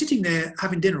 and they're sitting there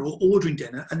having dinner or ordering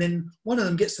dinner, and then one of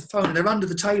them gets the phone and they're under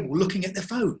the table looking at their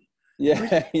phone.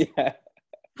 Yeah, yeah.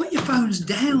 Put your phones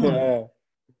down. Yeah.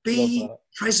 Be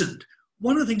present.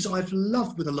 One of the things I've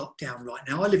loved with the lockdown right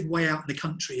now, I live way out in the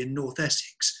country in North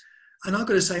Essex, and I've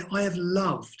got to say I have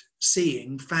loved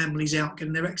seeing families out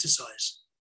getting their exercise.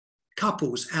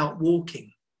 Couples out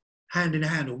walking, hand in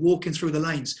hand, or walking through the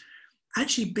lanes,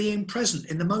 actually being present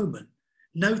in the moment,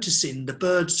 noticing the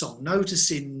bird song,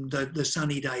 noticing the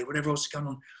sunny day, whatever else is going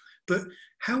on. But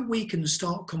how we can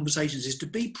start conversations is to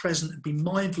be present and be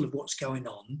mindful of what's going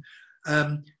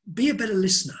on. Be a better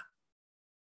listener.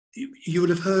 You would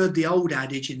have heard the old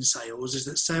adage in sales is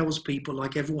that salespeople,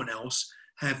 like everyone else,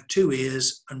 have 2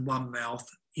 ears and 1 mouth,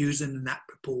 using in that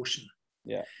proportion.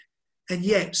 Yeah. And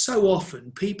yet, so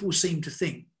often, people seem to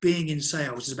think being in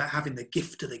sales is about having the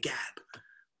gift of the gab.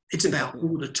 It's about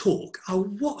all the talk. Oh,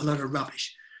 what a load of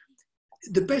rubbish.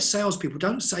 The best salespeople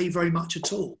don't say very much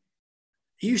at all.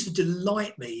 It used to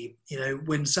delight me,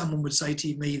 when someone would say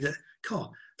to me that, God,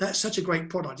 that's such a great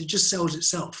product. It just sells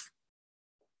itself.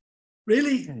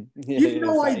 Really? Yeah, You've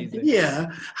no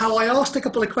idea how I asked a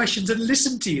couple of questions and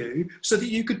listened to you so that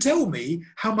you could tell me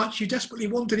how much you desperately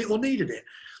wanted it or needed it.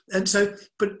 And so,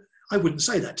 but I wouldn't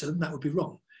say that to them. That would be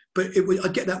wrong. But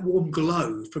I'd get that warm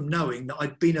glow from knowing that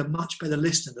I'd been a much better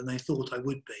listener than they thought I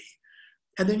would be.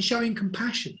 And then showing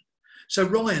compassion. So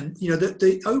Ryan,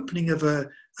 the opening of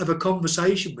a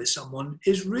conversation with someone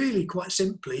is really quite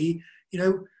simply, we've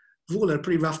all had a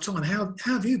pretty rough time. How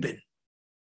have you been?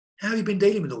 How have you been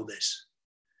dealing with all this?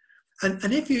 And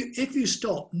if you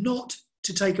stop not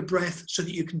to take a breath so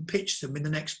that you can pitch them in the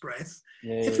next breath,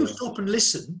 if you stop and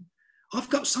listen, I've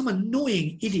got some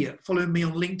annoying idiot following me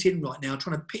on LinkedIn right now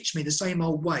trying to pitch me the same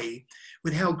old way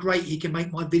with how great he can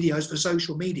make my videos for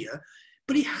social media,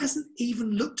 but he hasn't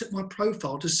even looked at my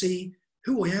profile to see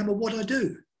who I am or what I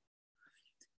do.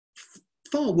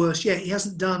 Far worse yet, he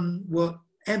hasn't done what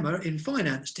Emma in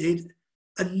finance did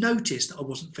and noticed that I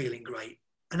wasn't feeling great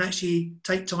and actually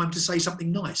take time to say something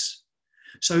nice.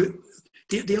 So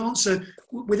the answer,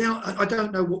 I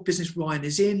don't know what business Ryan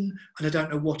is in, and I don't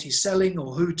know what he's selling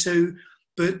or who to,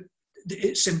 but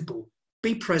it's simple.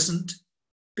 Be present,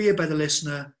 be a better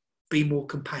listener, be more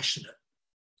compassionate.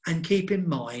 And keep in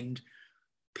mind,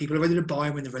 people are ready to buy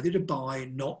when they're ready to buy,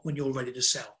 not when you're ready to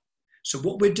sell. So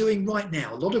what we're doing right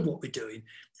now, a lot of what we're doing,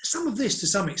 some of this to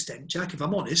some extent, Jack, if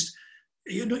I'm honest,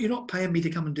 you're not paying me to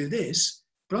come and do this,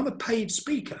 but I'm a paid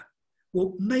speaker.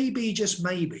 Well, maybe, just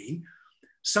maybe,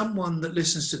 someone that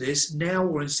listens to this now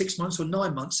or in 6 months or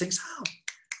 9 months thinks, oh,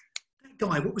 that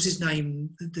guy, what was his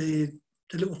name? The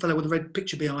little fellow with the red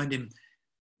picture behind him.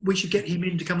 We should get him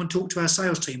in to come and talk to our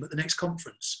sales team at the next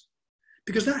conference.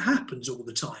 Because that happens all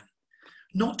the time.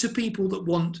 Not to people that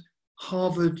want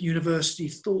Harvard University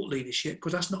thought leadership,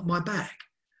 because that's not my bag.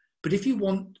 But if you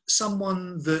want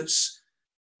someone that's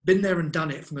been there and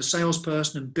done it from a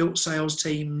salesperson and built sales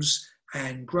teams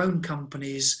and grown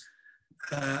companies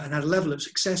and had a level of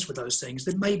success with those things,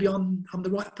 then maybe I'm the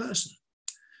right person.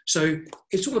 So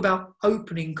it's all about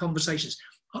opening conversations.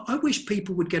 I wish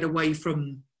people would get away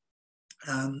from,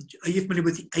 are you familiar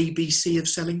with the ABC of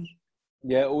selling?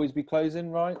 Yeah, always be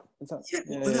closing, right?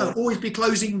 No, always be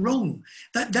closing wrong.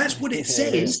 That's what it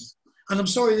says. And I'm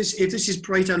sorry, if this is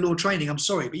Pareto law training, I'm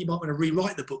sorry, but you might want to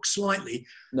rewrite the book slightly.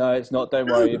 No, it's not. Don't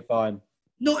worry, you're fine.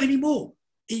 Not anymore.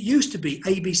 It used to be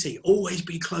ABC, always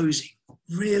be closing.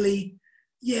 Really?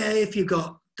 Yeah, if you've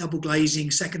got double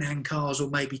glazing, second-hand cars, or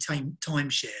maybe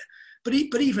timeshare. But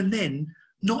even then,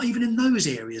 not even in those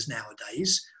areas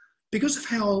nowadays, because of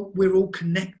how we're all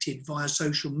connected via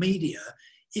social media,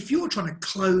 if you're trying to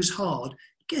close hard,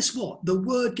 guess what? The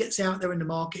word gets out there in the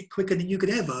market quicker than you could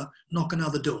ever knock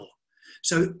another door.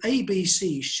 So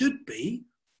ABC should be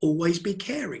always be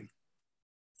caring,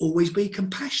 always be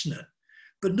compassionate,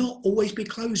 but not always be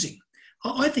closing.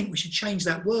 I think we should change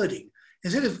that wording.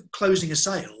 Instead of closing a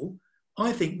sale,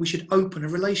 I think we should open a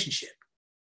relationship.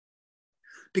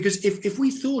 Because if we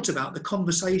thought about the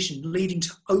conversation leading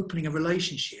to opening a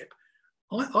relationship,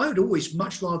 I would always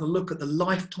much rather look at the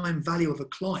lifetime value of a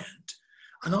client.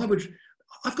 And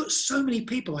I've got so many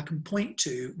people I can point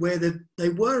to where they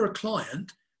were a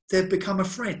client, they've become a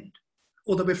friend,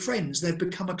 or they were friends, they've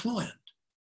become a client.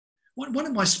 One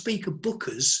of my speaker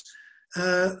bookers,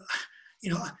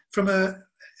 from a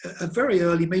very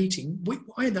early meeting,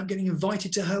 I ended up getting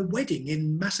invited to her wedding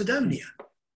in Macedonia.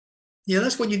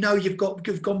 That's when you know you've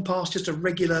gone past just a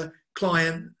regular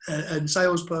client and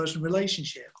salesperson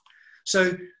relationship.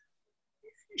 So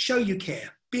show you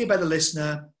care, be a better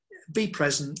listener, be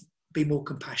present, be more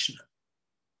compassionate.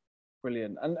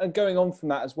 Brilliant. And going on from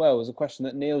that as well is a question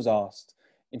that Neil's asked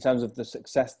in terms of the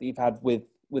success that you've had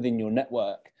within your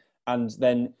network, and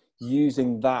then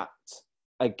using that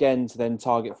again to then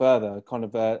target further, kind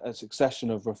of a succession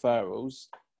of referrals.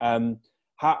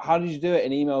 How did you do it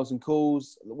in emails and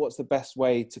calls? What's the best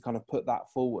way to kind of put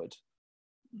that forward?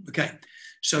 Okay,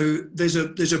 so there's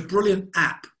a brilliant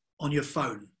app on your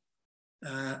phone.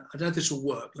 I don't know if this will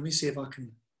work. Let me see if I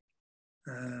can.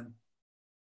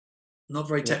 Not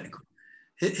very technical.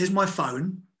 Here's my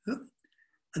phone,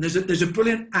 and there's a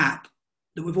brilliant app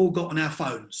that we've all got on our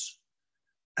phones,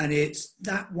 and it's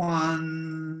that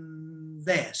one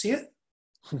there. See it?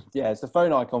 Yeah, it's the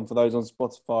phone icon for those on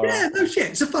Spotify. Yeah, no shit,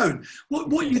 it's a phone.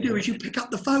 What you do is you pick up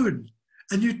the phone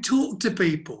and you talk to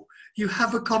people. You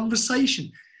have a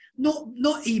conversation,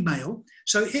 not email.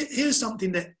 So here's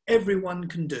something that everyone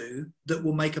can do that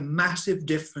will make a massive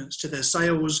difference to their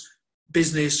sales,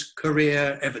 business,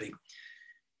 career, everything.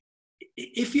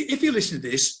 If you listen to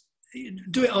this,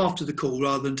 do it after the call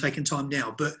rather than taking time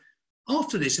now. But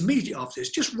immediately after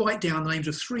this, just write down the names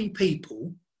of 3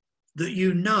 people that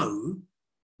you know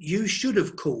you should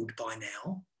have called by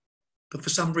now, but for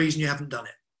some reason you haven't done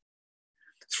it.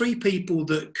 3 people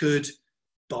that could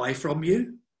buy from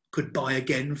you, could buy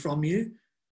again from you.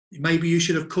 Maybe you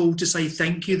should have called to say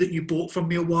thank you that you bought from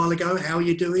me a while ago. How are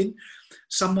you doing?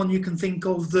 Someone you can think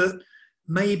of that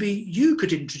maybe you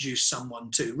could introduce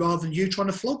someone to rather than you trying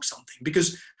to flog something.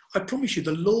 Because I promise you,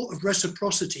 the law of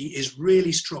reciprocity is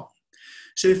really strong.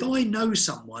 So if I know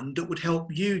someone that would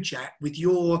help you, Jack, with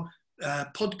your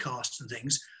podcasts and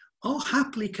things, I'll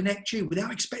happily connect you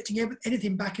without expecting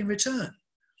anything back in return.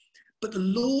 But the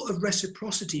law of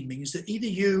reciprocity means that either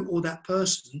you or that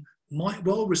person might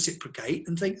well reciprocate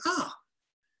and think,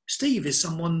 Steve is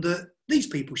someone that these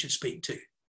people should speak to.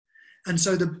 And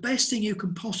so the best thing you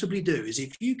can possibly do is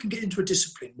if you can get into a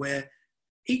discipline where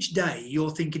each day you're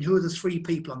thinking, who are the 3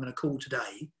 people I'm going to call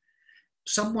today?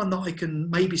 Someone that I can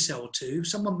maybe sell to,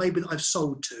 someone maybe that I've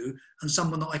sold to, and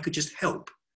someone that I could just help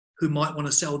who might want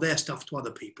to sell their stuff to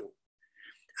other people.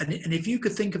 And if you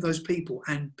could think of those people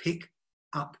and pick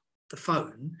up the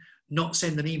phone, not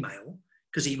send an email,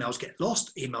 because emails get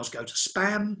lost, emails go to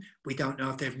spam, we don't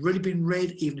know if they've really been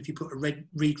read, even if you put a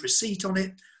read receipt on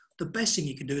it. The best thing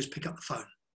you can do is pick up the phone.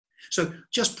 So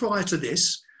just prior to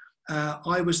this,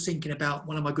 I was thinking about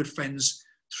one of my good friends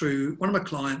through one of my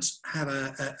clients have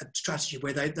a strategy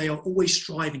where they are always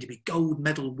striving to be gold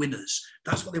medal winners.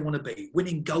 That's what they want to be,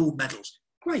 winning gold medals.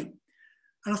 Great.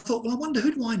 And I thought, well, I wonder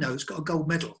who do I know that's got a gold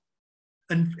medal?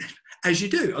 And as you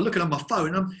do, I look at it on my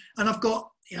phone and I've got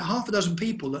half a dozen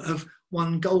people that have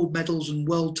won gold medals and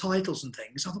world titles and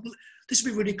things. I thought, well, this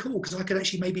would be really cool because I could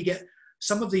actually maybe get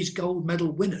some of these gold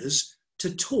medal winners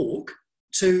to talk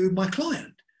to my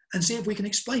client and see if we can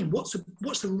explain what's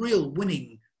the real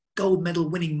winning gold medal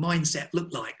winning mindset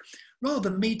look like, rather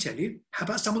than me tell you, how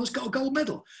about someone that's got a gold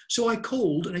medal? So I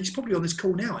called, and he's probably on this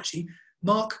call now actually,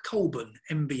 Mark Colburn,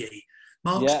 MBE.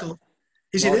 Mark's got,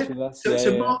 is he there?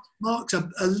 Mark's a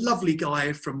lovely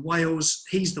guy from Wales.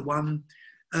 He's the one.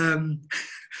 But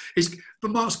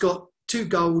Mark's got 2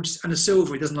 golds and a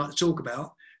silver he doesn't like to talk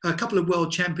about, a couple of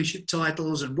world championship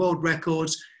titles and world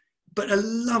records, but a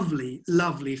lovely,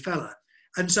 lovely fella.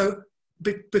 And so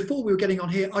before we were getting on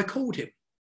here, I called him.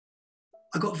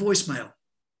 I got voicemail.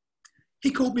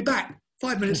 He called me back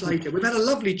 5 minutes later. We've had a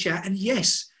lovely chat, and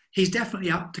yes, he's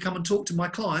definitely up to come and talk to my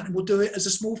client, and will do it as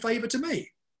a small favour to me.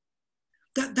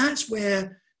 That's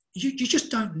where you just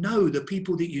don't know the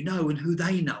people that you know and who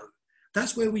they know.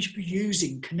 That's where we should be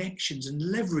using connections and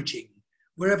leveraging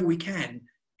wherever we can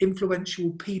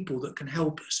influential people that can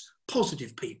help us,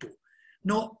 positive people,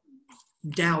 not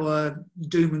dour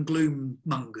doom and gloom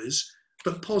mongers,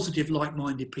 but positive,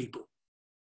 like-minded people.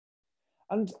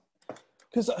 And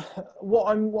because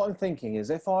what I'm thinking is,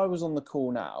 if I was on the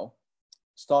call now,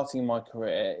 starting my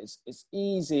career, it's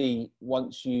easy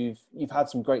once you've had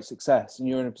some great success and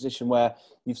you're in a position where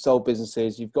you've sold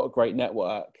businesses, you've got a great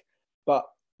network. But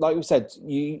like we said,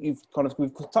 we've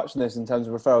touched on this in terms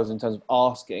of referrals, in terms of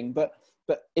asking. But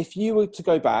if you were to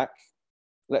go back,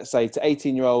 let's say to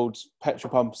 18-year-old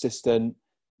petrol pump assistant,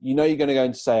 you know you're going to go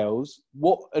into sales,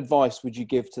 what advice would you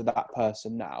give to that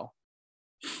person now?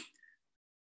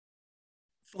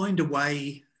 Find a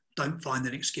way, don't find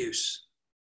an excuse.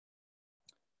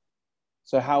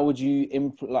 So how would you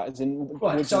what do you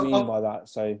mean by that?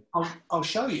 So I'll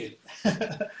show you.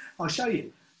 I'll show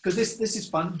you, because this is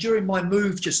fun. During my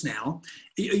move just now,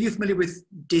 are you familiar with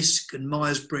DISC and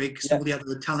Myers-Briggs, and all the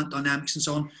other talent dynamics and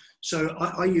so on? So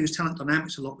I use talent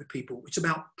dynamics a lot with people. It's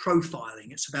about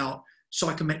profiling. It's about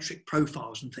psychometric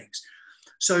profiles and things.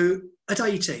 So at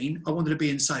 18, I wanted to be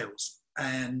in sales,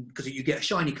 and because you get a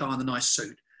shiny car and a nice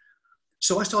suit.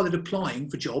 So I started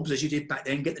applying for jobs, as you did back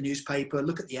then, get the newspaper,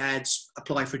 look at the ads,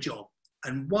 apply for a job.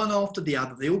 And one after the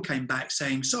other, they all came back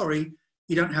saying, sorry,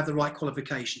 you don't have the right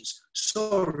qualifications.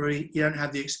 Sorry, you don't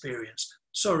have the experience.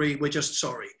 Sorry, we're just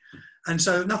sorry. And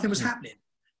so nothing was happening.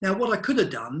 Now, what I could have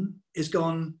done is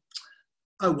gone,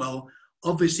 oh, well,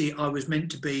 obviously I was meant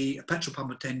to be a petrol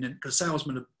pump attendant because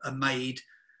salesmen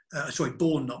are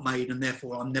born, not made, and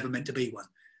therefore I'm never meant to be one.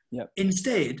 Yep.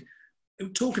 Instead,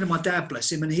 talking to my dad,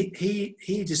 bless him, and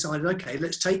he decided, okay,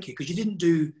 let's take you, because you didn't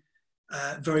do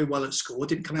very well at school,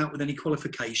 didn't come out with any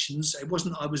qualifications. It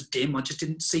wasn't that I was dim, I just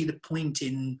didn't see the point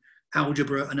in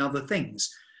algebra and other things.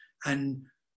 And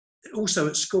also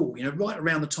at school, right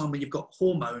around the time when you've got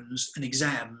hormones and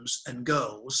exams and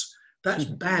girls, that's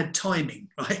bad timing,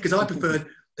 right? Because I preferred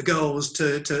the girls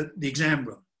to the exam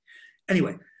room.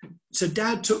 Anyway, so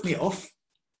Dad took me off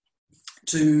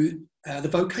to the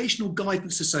Vocational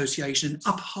Guidance Association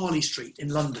up Harley Street in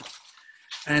London.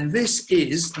 And this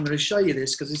is, I'm going to show you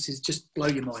this because this is just blow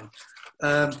your mind.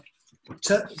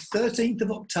 13th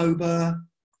of October,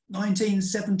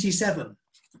 1977,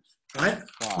 right?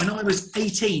 Wow. When I was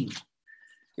 18.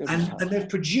 And they've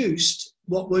produced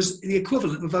what was the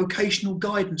equivalent of a vocational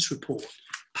guidance report,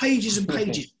 pages and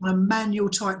pages on a manual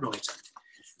typewriter.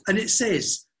 And it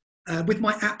says, with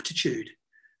my aptitude,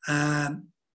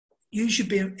 you should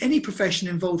be in any profession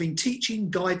involving teaching,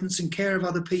 guidance, and care of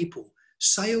other people,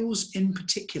 sales in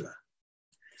particular.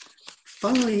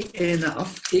 Funnily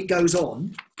enough, it goes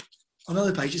on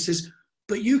another page, it says,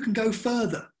 but you can go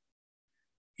further.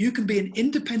 You can be an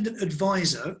independent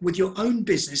advisor with your own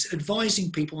business, advising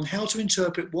people on how to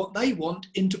interpret what they want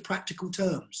into practical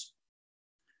terms.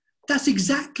 That's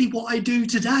exactly what I do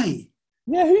today.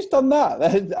 Yeah, who's done that?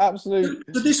 That's absolute.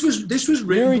 But this was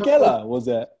written. Uri Geller, was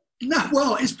it? No,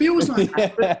 well, it feels like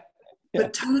that.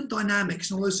 But talent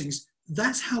dynamics and all those things,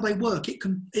 that's how they work. It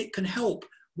can help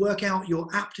work out your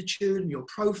aptitude and your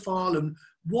profile and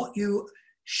what you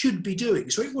should be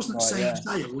doing. So it wasn't saying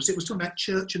sales, it was talking about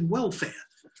church and welfare.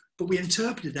 But we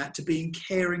interpreted that to being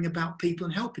caring about people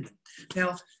and helping them.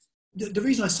 Now, the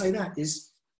reason I say that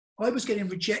is I was getting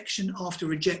rejection after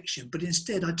rejection, but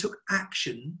instead I took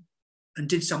action and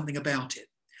did something about it.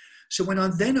 So when I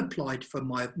then applied for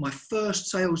my first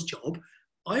sales job,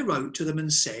 I wrote to them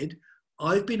and said,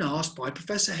 I've been asked by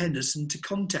Professor Henderson to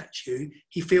contact you.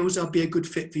 He feels I'll be a good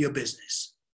fit for your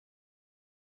business.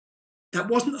 That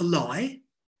wasn't a lie.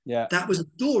 Yeah. That was a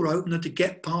door opener to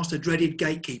get past a dreaded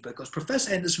gatekeeper, because Professor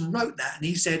Henderson wrote that and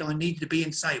he said I needed to be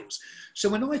in sales. So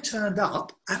when I turned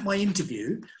up at my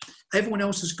interview, everyone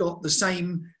else has got the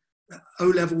same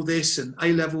O-level this and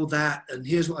A-level that, and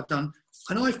here's what I've done.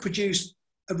 And I've produced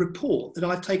a report that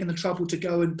I've taken the trouble to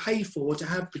go and pay for to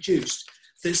have produced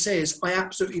that says I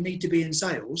absolutely need to be in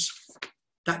sales.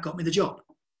 That got me the job.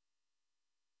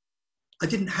 I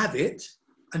didn't have it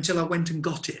until I went and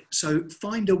got it. So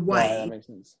find a way. Right, that makes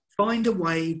sense. Find a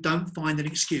way, don't find an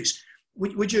excuse.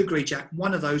 Would you agree, Jack?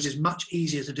 One of those is much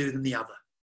easier to do than the other.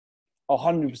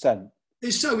 100%.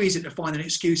 It's so easy to find an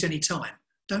excuse any time.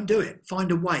 don't do it.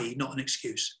 Find a way, not an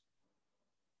excuse.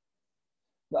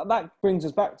 That brings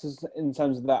us back to, in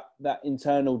terms of that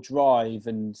internal drive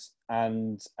and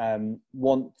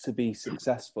want to be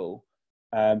successful.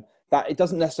 That it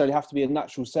doesn't necessarily have to be a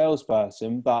natural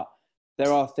salesperson, but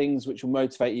there are things which will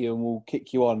motivate you and will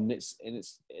kick you on.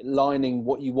 It's aligning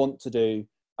what you want to do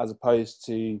as opposed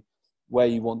to where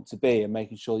you want to be, and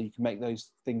making sure you can make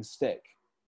those things stick.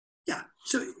 Yeah,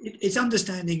 so it's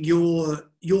understanding your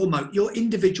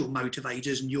individual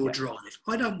motivators and your drive.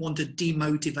 I don't want a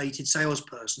demotivated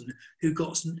salesperson who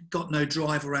got no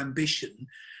drive or ambition.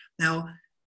 Now,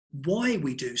 why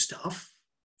we do stuff,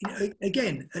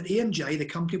 again, at EMJ, the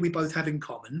company we both have in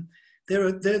common,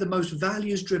 they're the most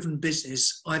values-driven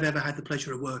business I've ever had the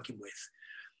pleasure of working with.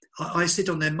 I sit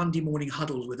on their Monday morning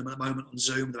huddles with them at the moment on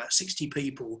Zoom with about 60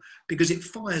 people, because it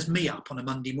fires me up on a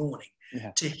Monday morning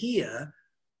to hear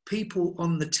people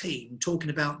on the team talking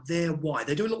about their why.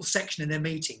 They do a little section in their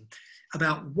meeting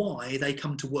about why they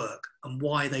come to work and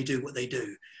why they do what they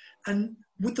do. And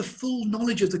with the full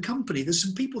knowledge of the company, there's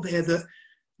some people there that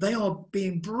they are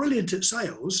being brilliant at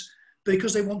sales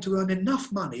because they want to earn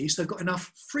enough money, so they've got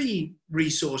enough free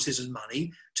resources and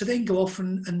money to then go off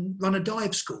and run a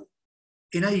dive school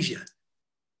in Asia.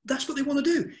 That's what they want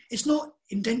to do. It's not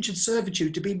indentured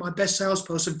servitude to be my best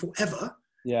salesperson forever.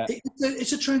 Yeah,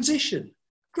 it's a transition.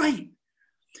 Great.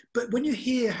 But when you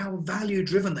hear how value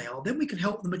driven they are, then we can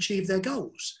help them achieve their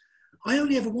goals. I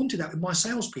only ever wanted that with my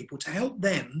salespeople, to help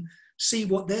them see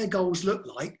what their goals look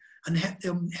like and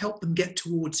help them get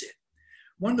towards it.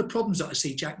 One of the problems that I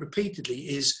see, Jack, repeatedly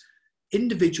is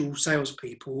individual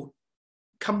salespeople,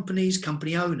 companies,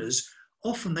 company owners,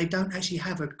 often they don't actually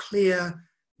have a clear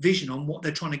vision on what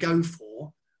they're trying to go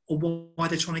for or why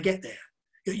they're trying to get there.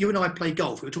 You and I play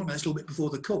golf. We were talking about this a little bit before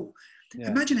the call. Yeah.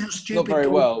 Imagine how stupid. Not very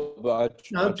well, but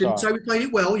I didn't say we played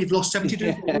it well. You've lost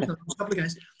 72 balls in a couple of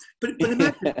games. But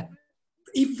imagine,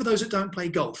 even for those that don't play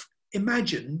golf,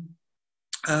 imagine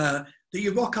that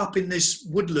you rock up in this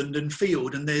woodland and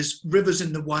field, and there's rivers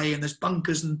in the way, and there's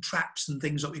bunkers and traps and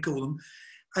things like we call them.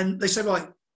 And they say, right,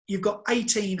 you've got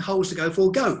 18 holes to go for.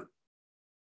 Go.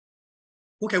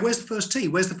 Okay, where's the first tee?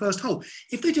 Where's the first hole?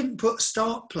 If they didn't put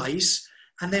start place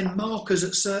and then markers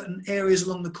at certain areas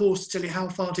along the course to tell you how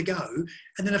far to go,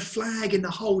 and then a flag in the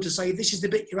hole to say this is the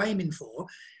bit you're aiming for,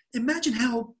 imagine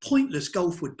how pointless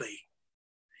golf would be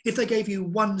if they gave you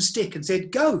one stick and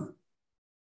said, go.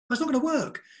 That's not going to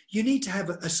work. You need to have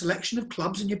a selection of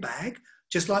clubs in your bag,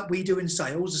 just like we do in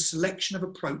sales, a selection of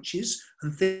approaches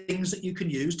and things that you can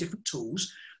use, different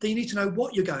tools. Then you need to know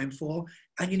what you're going for,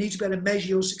 and you need to be able to measure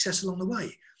your success along the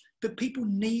way. But people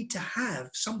need to have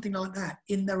something like that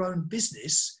in their own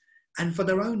business, and for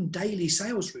their own daily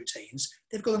sales routines,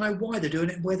 they've got to know why they're doing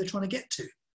it and where they're trying to get to,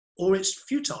 or it's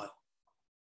futile.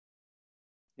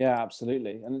 Yeah,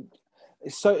 absolutely. And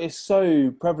it's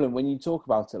so prevalent when you talk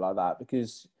about it like that,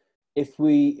 because if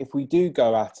we do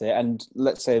go at it, and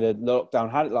let's say the lockdown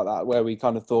had it like that, where we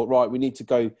kind of thought, right, we need to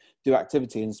go do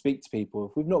activity and speak to people.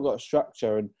 If we've not got a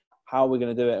structure and how we're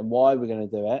going to do it and why we're going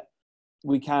to do it,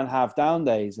 we can have down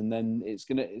days, and then it's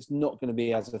not going to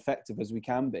be as effective as we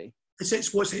can be.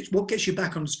 It's what gets you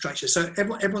back on the structure. So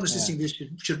everyone that's listening to this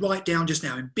should write down just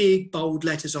now in big, bold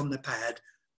letters on the pad,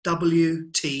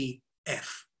 WTF.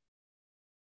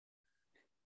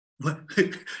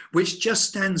 Which just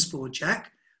stands for,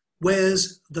 Jack,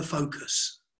 where's the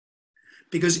focus?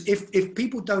 Because if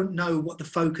people don't know what the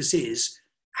focus is,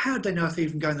 how do they know if they're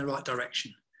even going in the right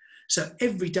direction? So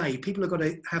every day, people have got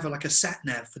to have a sat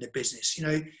nav for their business. You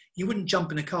know, you wouldn't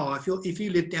jump in a car. If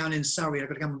you live down in Surrey, I've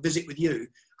got to come and visit with you.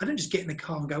 I don't just get in the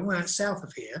car and go, well, it's south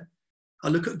of here. I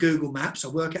look at Google Maps. I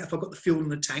work out if I've got the fuel in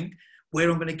the tank, where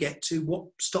I'm going to get to, what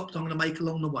stops I'm going to make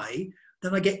along the way.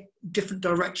 Then I get different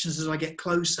directions as I get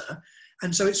closer.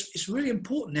 And so it's really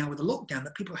important now with the lockdown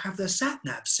that people have their sat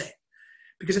nav set.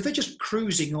 Because if they're just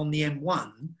cruising on the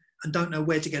M1 and don't know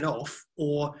where to get off,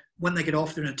 or when they get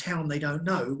off, they're in a town they don't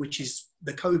know, which is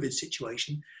the COVID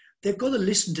situation, they've got to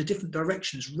listen to different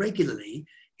directions regularly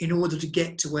in order to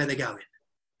get to where they're going.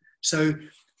 So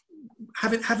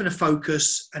having a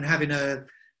focus and having a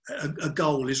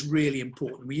goal is really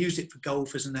important. We use it for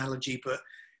golf as an analogy, but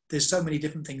there's so many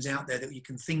different things out there that you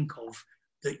can think of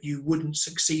that you wouldn't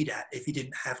succeed at if you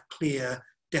didn't have clear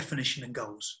definition and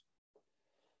goals.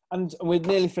 And we're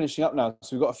nearly finishing up now,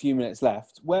 so we've got a few minutes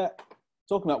left.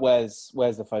 Talking about where's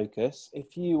the focus?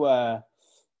 If you were,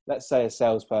 let's say, a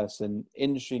salesperson,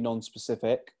 industry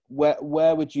non-specific,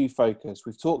 where would you focus?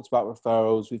 We've talked about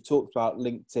referrals, we've talked about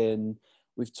LinkedIn,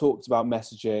 we've talked about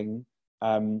messaging.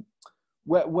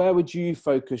 Where would you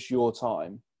focus your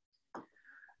time?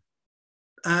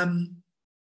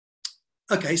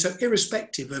 Okay, so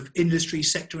irrespective of industry,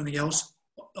 sector, anything else,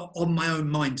 on my own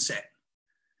mindset.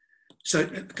 So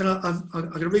I'm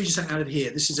going to read you something out of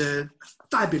here. This is a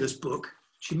fabulous book.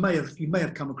 You may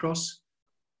have come across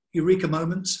Eureka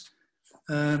Moments.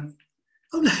 So,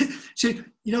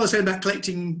 I was saying about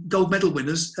collecting gold medal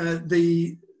winners.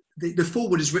 The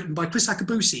foreword is written by Chris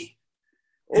Akabusi.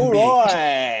 All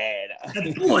right.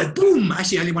 Boy, boom!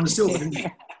 Actually, only won a silver, didn't he?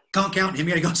 Can't count him.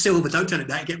 He only got silver. Don't tell him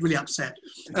that. He'd get really upset.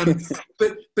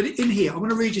 But in here, I want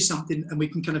to read you something, and we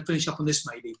can kind of finish up on this.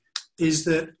 Maybe is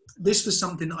that this was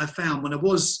something that I found when I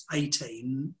was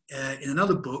 18 in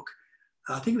another book.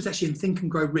 I think it was actually in Think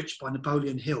and Grow Rich by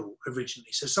Napoleon Hill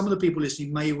originally. So some of the people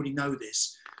listening may already know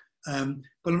this.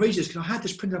 But I'll read this because I had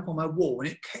this printed up on my wall, and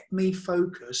it kept me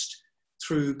focused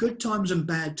through good times and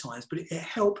bad times, but it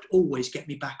helped always get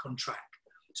me back on track.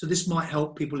 So this might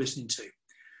help people listening too.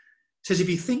 It says, if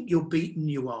you think you're beaten,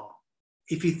 you are.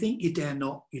 If you think you dare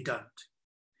not, you don't.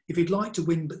 If you'd like to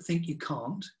win but think you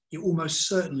can't, you almost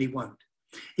certainly won't.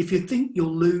 If you think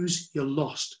you'll lose, you're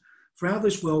lost. For out of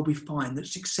this world we find that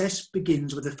success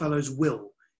begins with a fellow's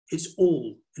will. It's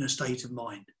all in a state of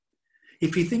mind.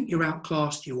 If you think you're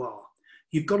outclassed, you are.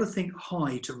 You've got to think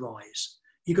high to rise.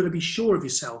 You've got to be sure of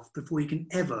yourself before you can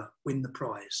ever win the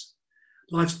prize.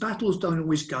 Life's battles don't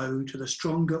always go to the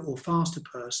stronger or faster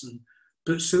person,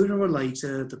 but sooner or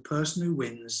later, the person who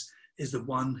wins is the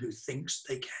one who thinks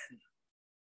they can.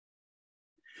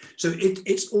 So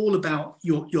it's all about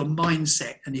your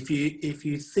mindset. And if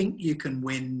you think you can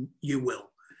win, you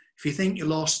will. If you think you're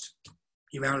lost,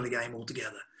 you're out of the game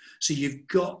altogether. So you've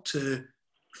got to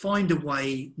find a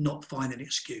way, not find an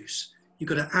excuse. You've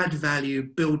got to add value,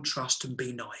 build trust, and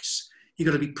be nice. You've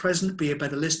got to be present, be a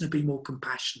better listener, be more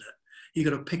compassionate. You've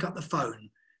got to pick up the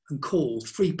phone and call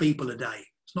 3 people a day.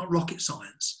 It's not rocket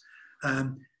science.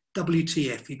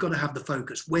 WTF, you've got to have the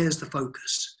focus. Where's the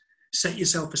focus? Set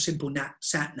yourself a simple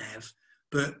sat nav,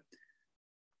 but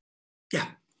yeah.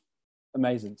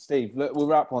 Amazing. Steve, look, we'll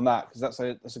wrap on that because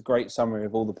that's a great summary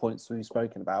of all the points we've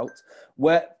spoken about.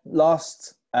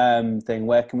 Last thing,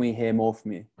 where can we hear more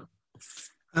from you?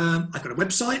 I've got a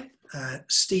website,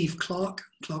 Steve Clark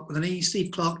with an E,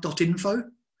 steveclark.info.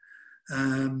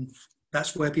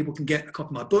 That's where people can get a copy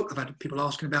of my book. I've had people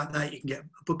asking about that. You can get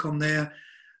a book on there.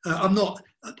 I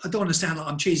don't understand like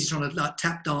I'm cheesy trying to like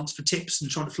tap dance for tips and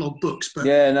trying to flog books. But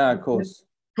yeah, no, of course.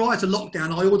 Prior to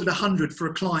lockdown, I ordered 100 for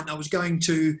a client I was going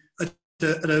to at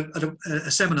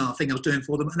a seminar thing I was doing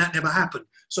for them, and that never happened.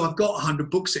 So I've got 100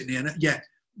 books sitting here, and yeah,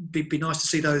 be nice to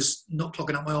see those not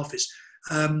clogging up my office.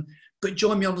 But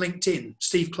join me on LinkedIn,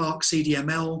 Steve Clark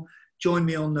CDML. Join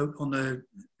me on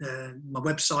my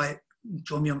website.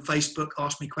 Join me on Facebook.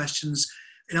 Ask me questions.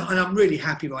 And I'm really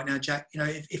happy right now, Jack.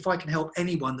 If I can help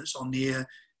anyone that's on here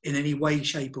in any way,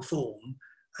 shape, or form,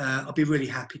 I'll be really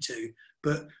happy to.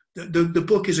 But the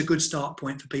book is a good start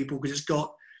point for people because it's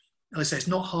got, like I say, it's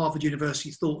not Harvard University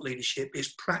thought leadership.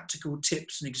 It's practical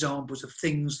tips and examples of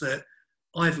things that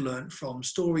I've learned from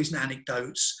stories and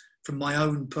anecdotes from my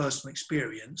own personal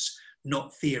experience,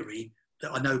 not theory,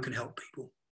 that I know can help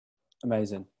people.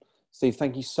 Amazing. Steve,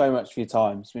 thank you so much for your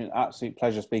time. It's been an absolute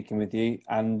pleasure speaking with you,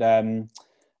 and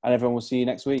everyone will see you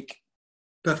next week.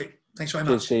 Perfect. Thanks very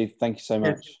much. Cheers, Steve. Thank you so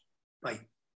much. Bye.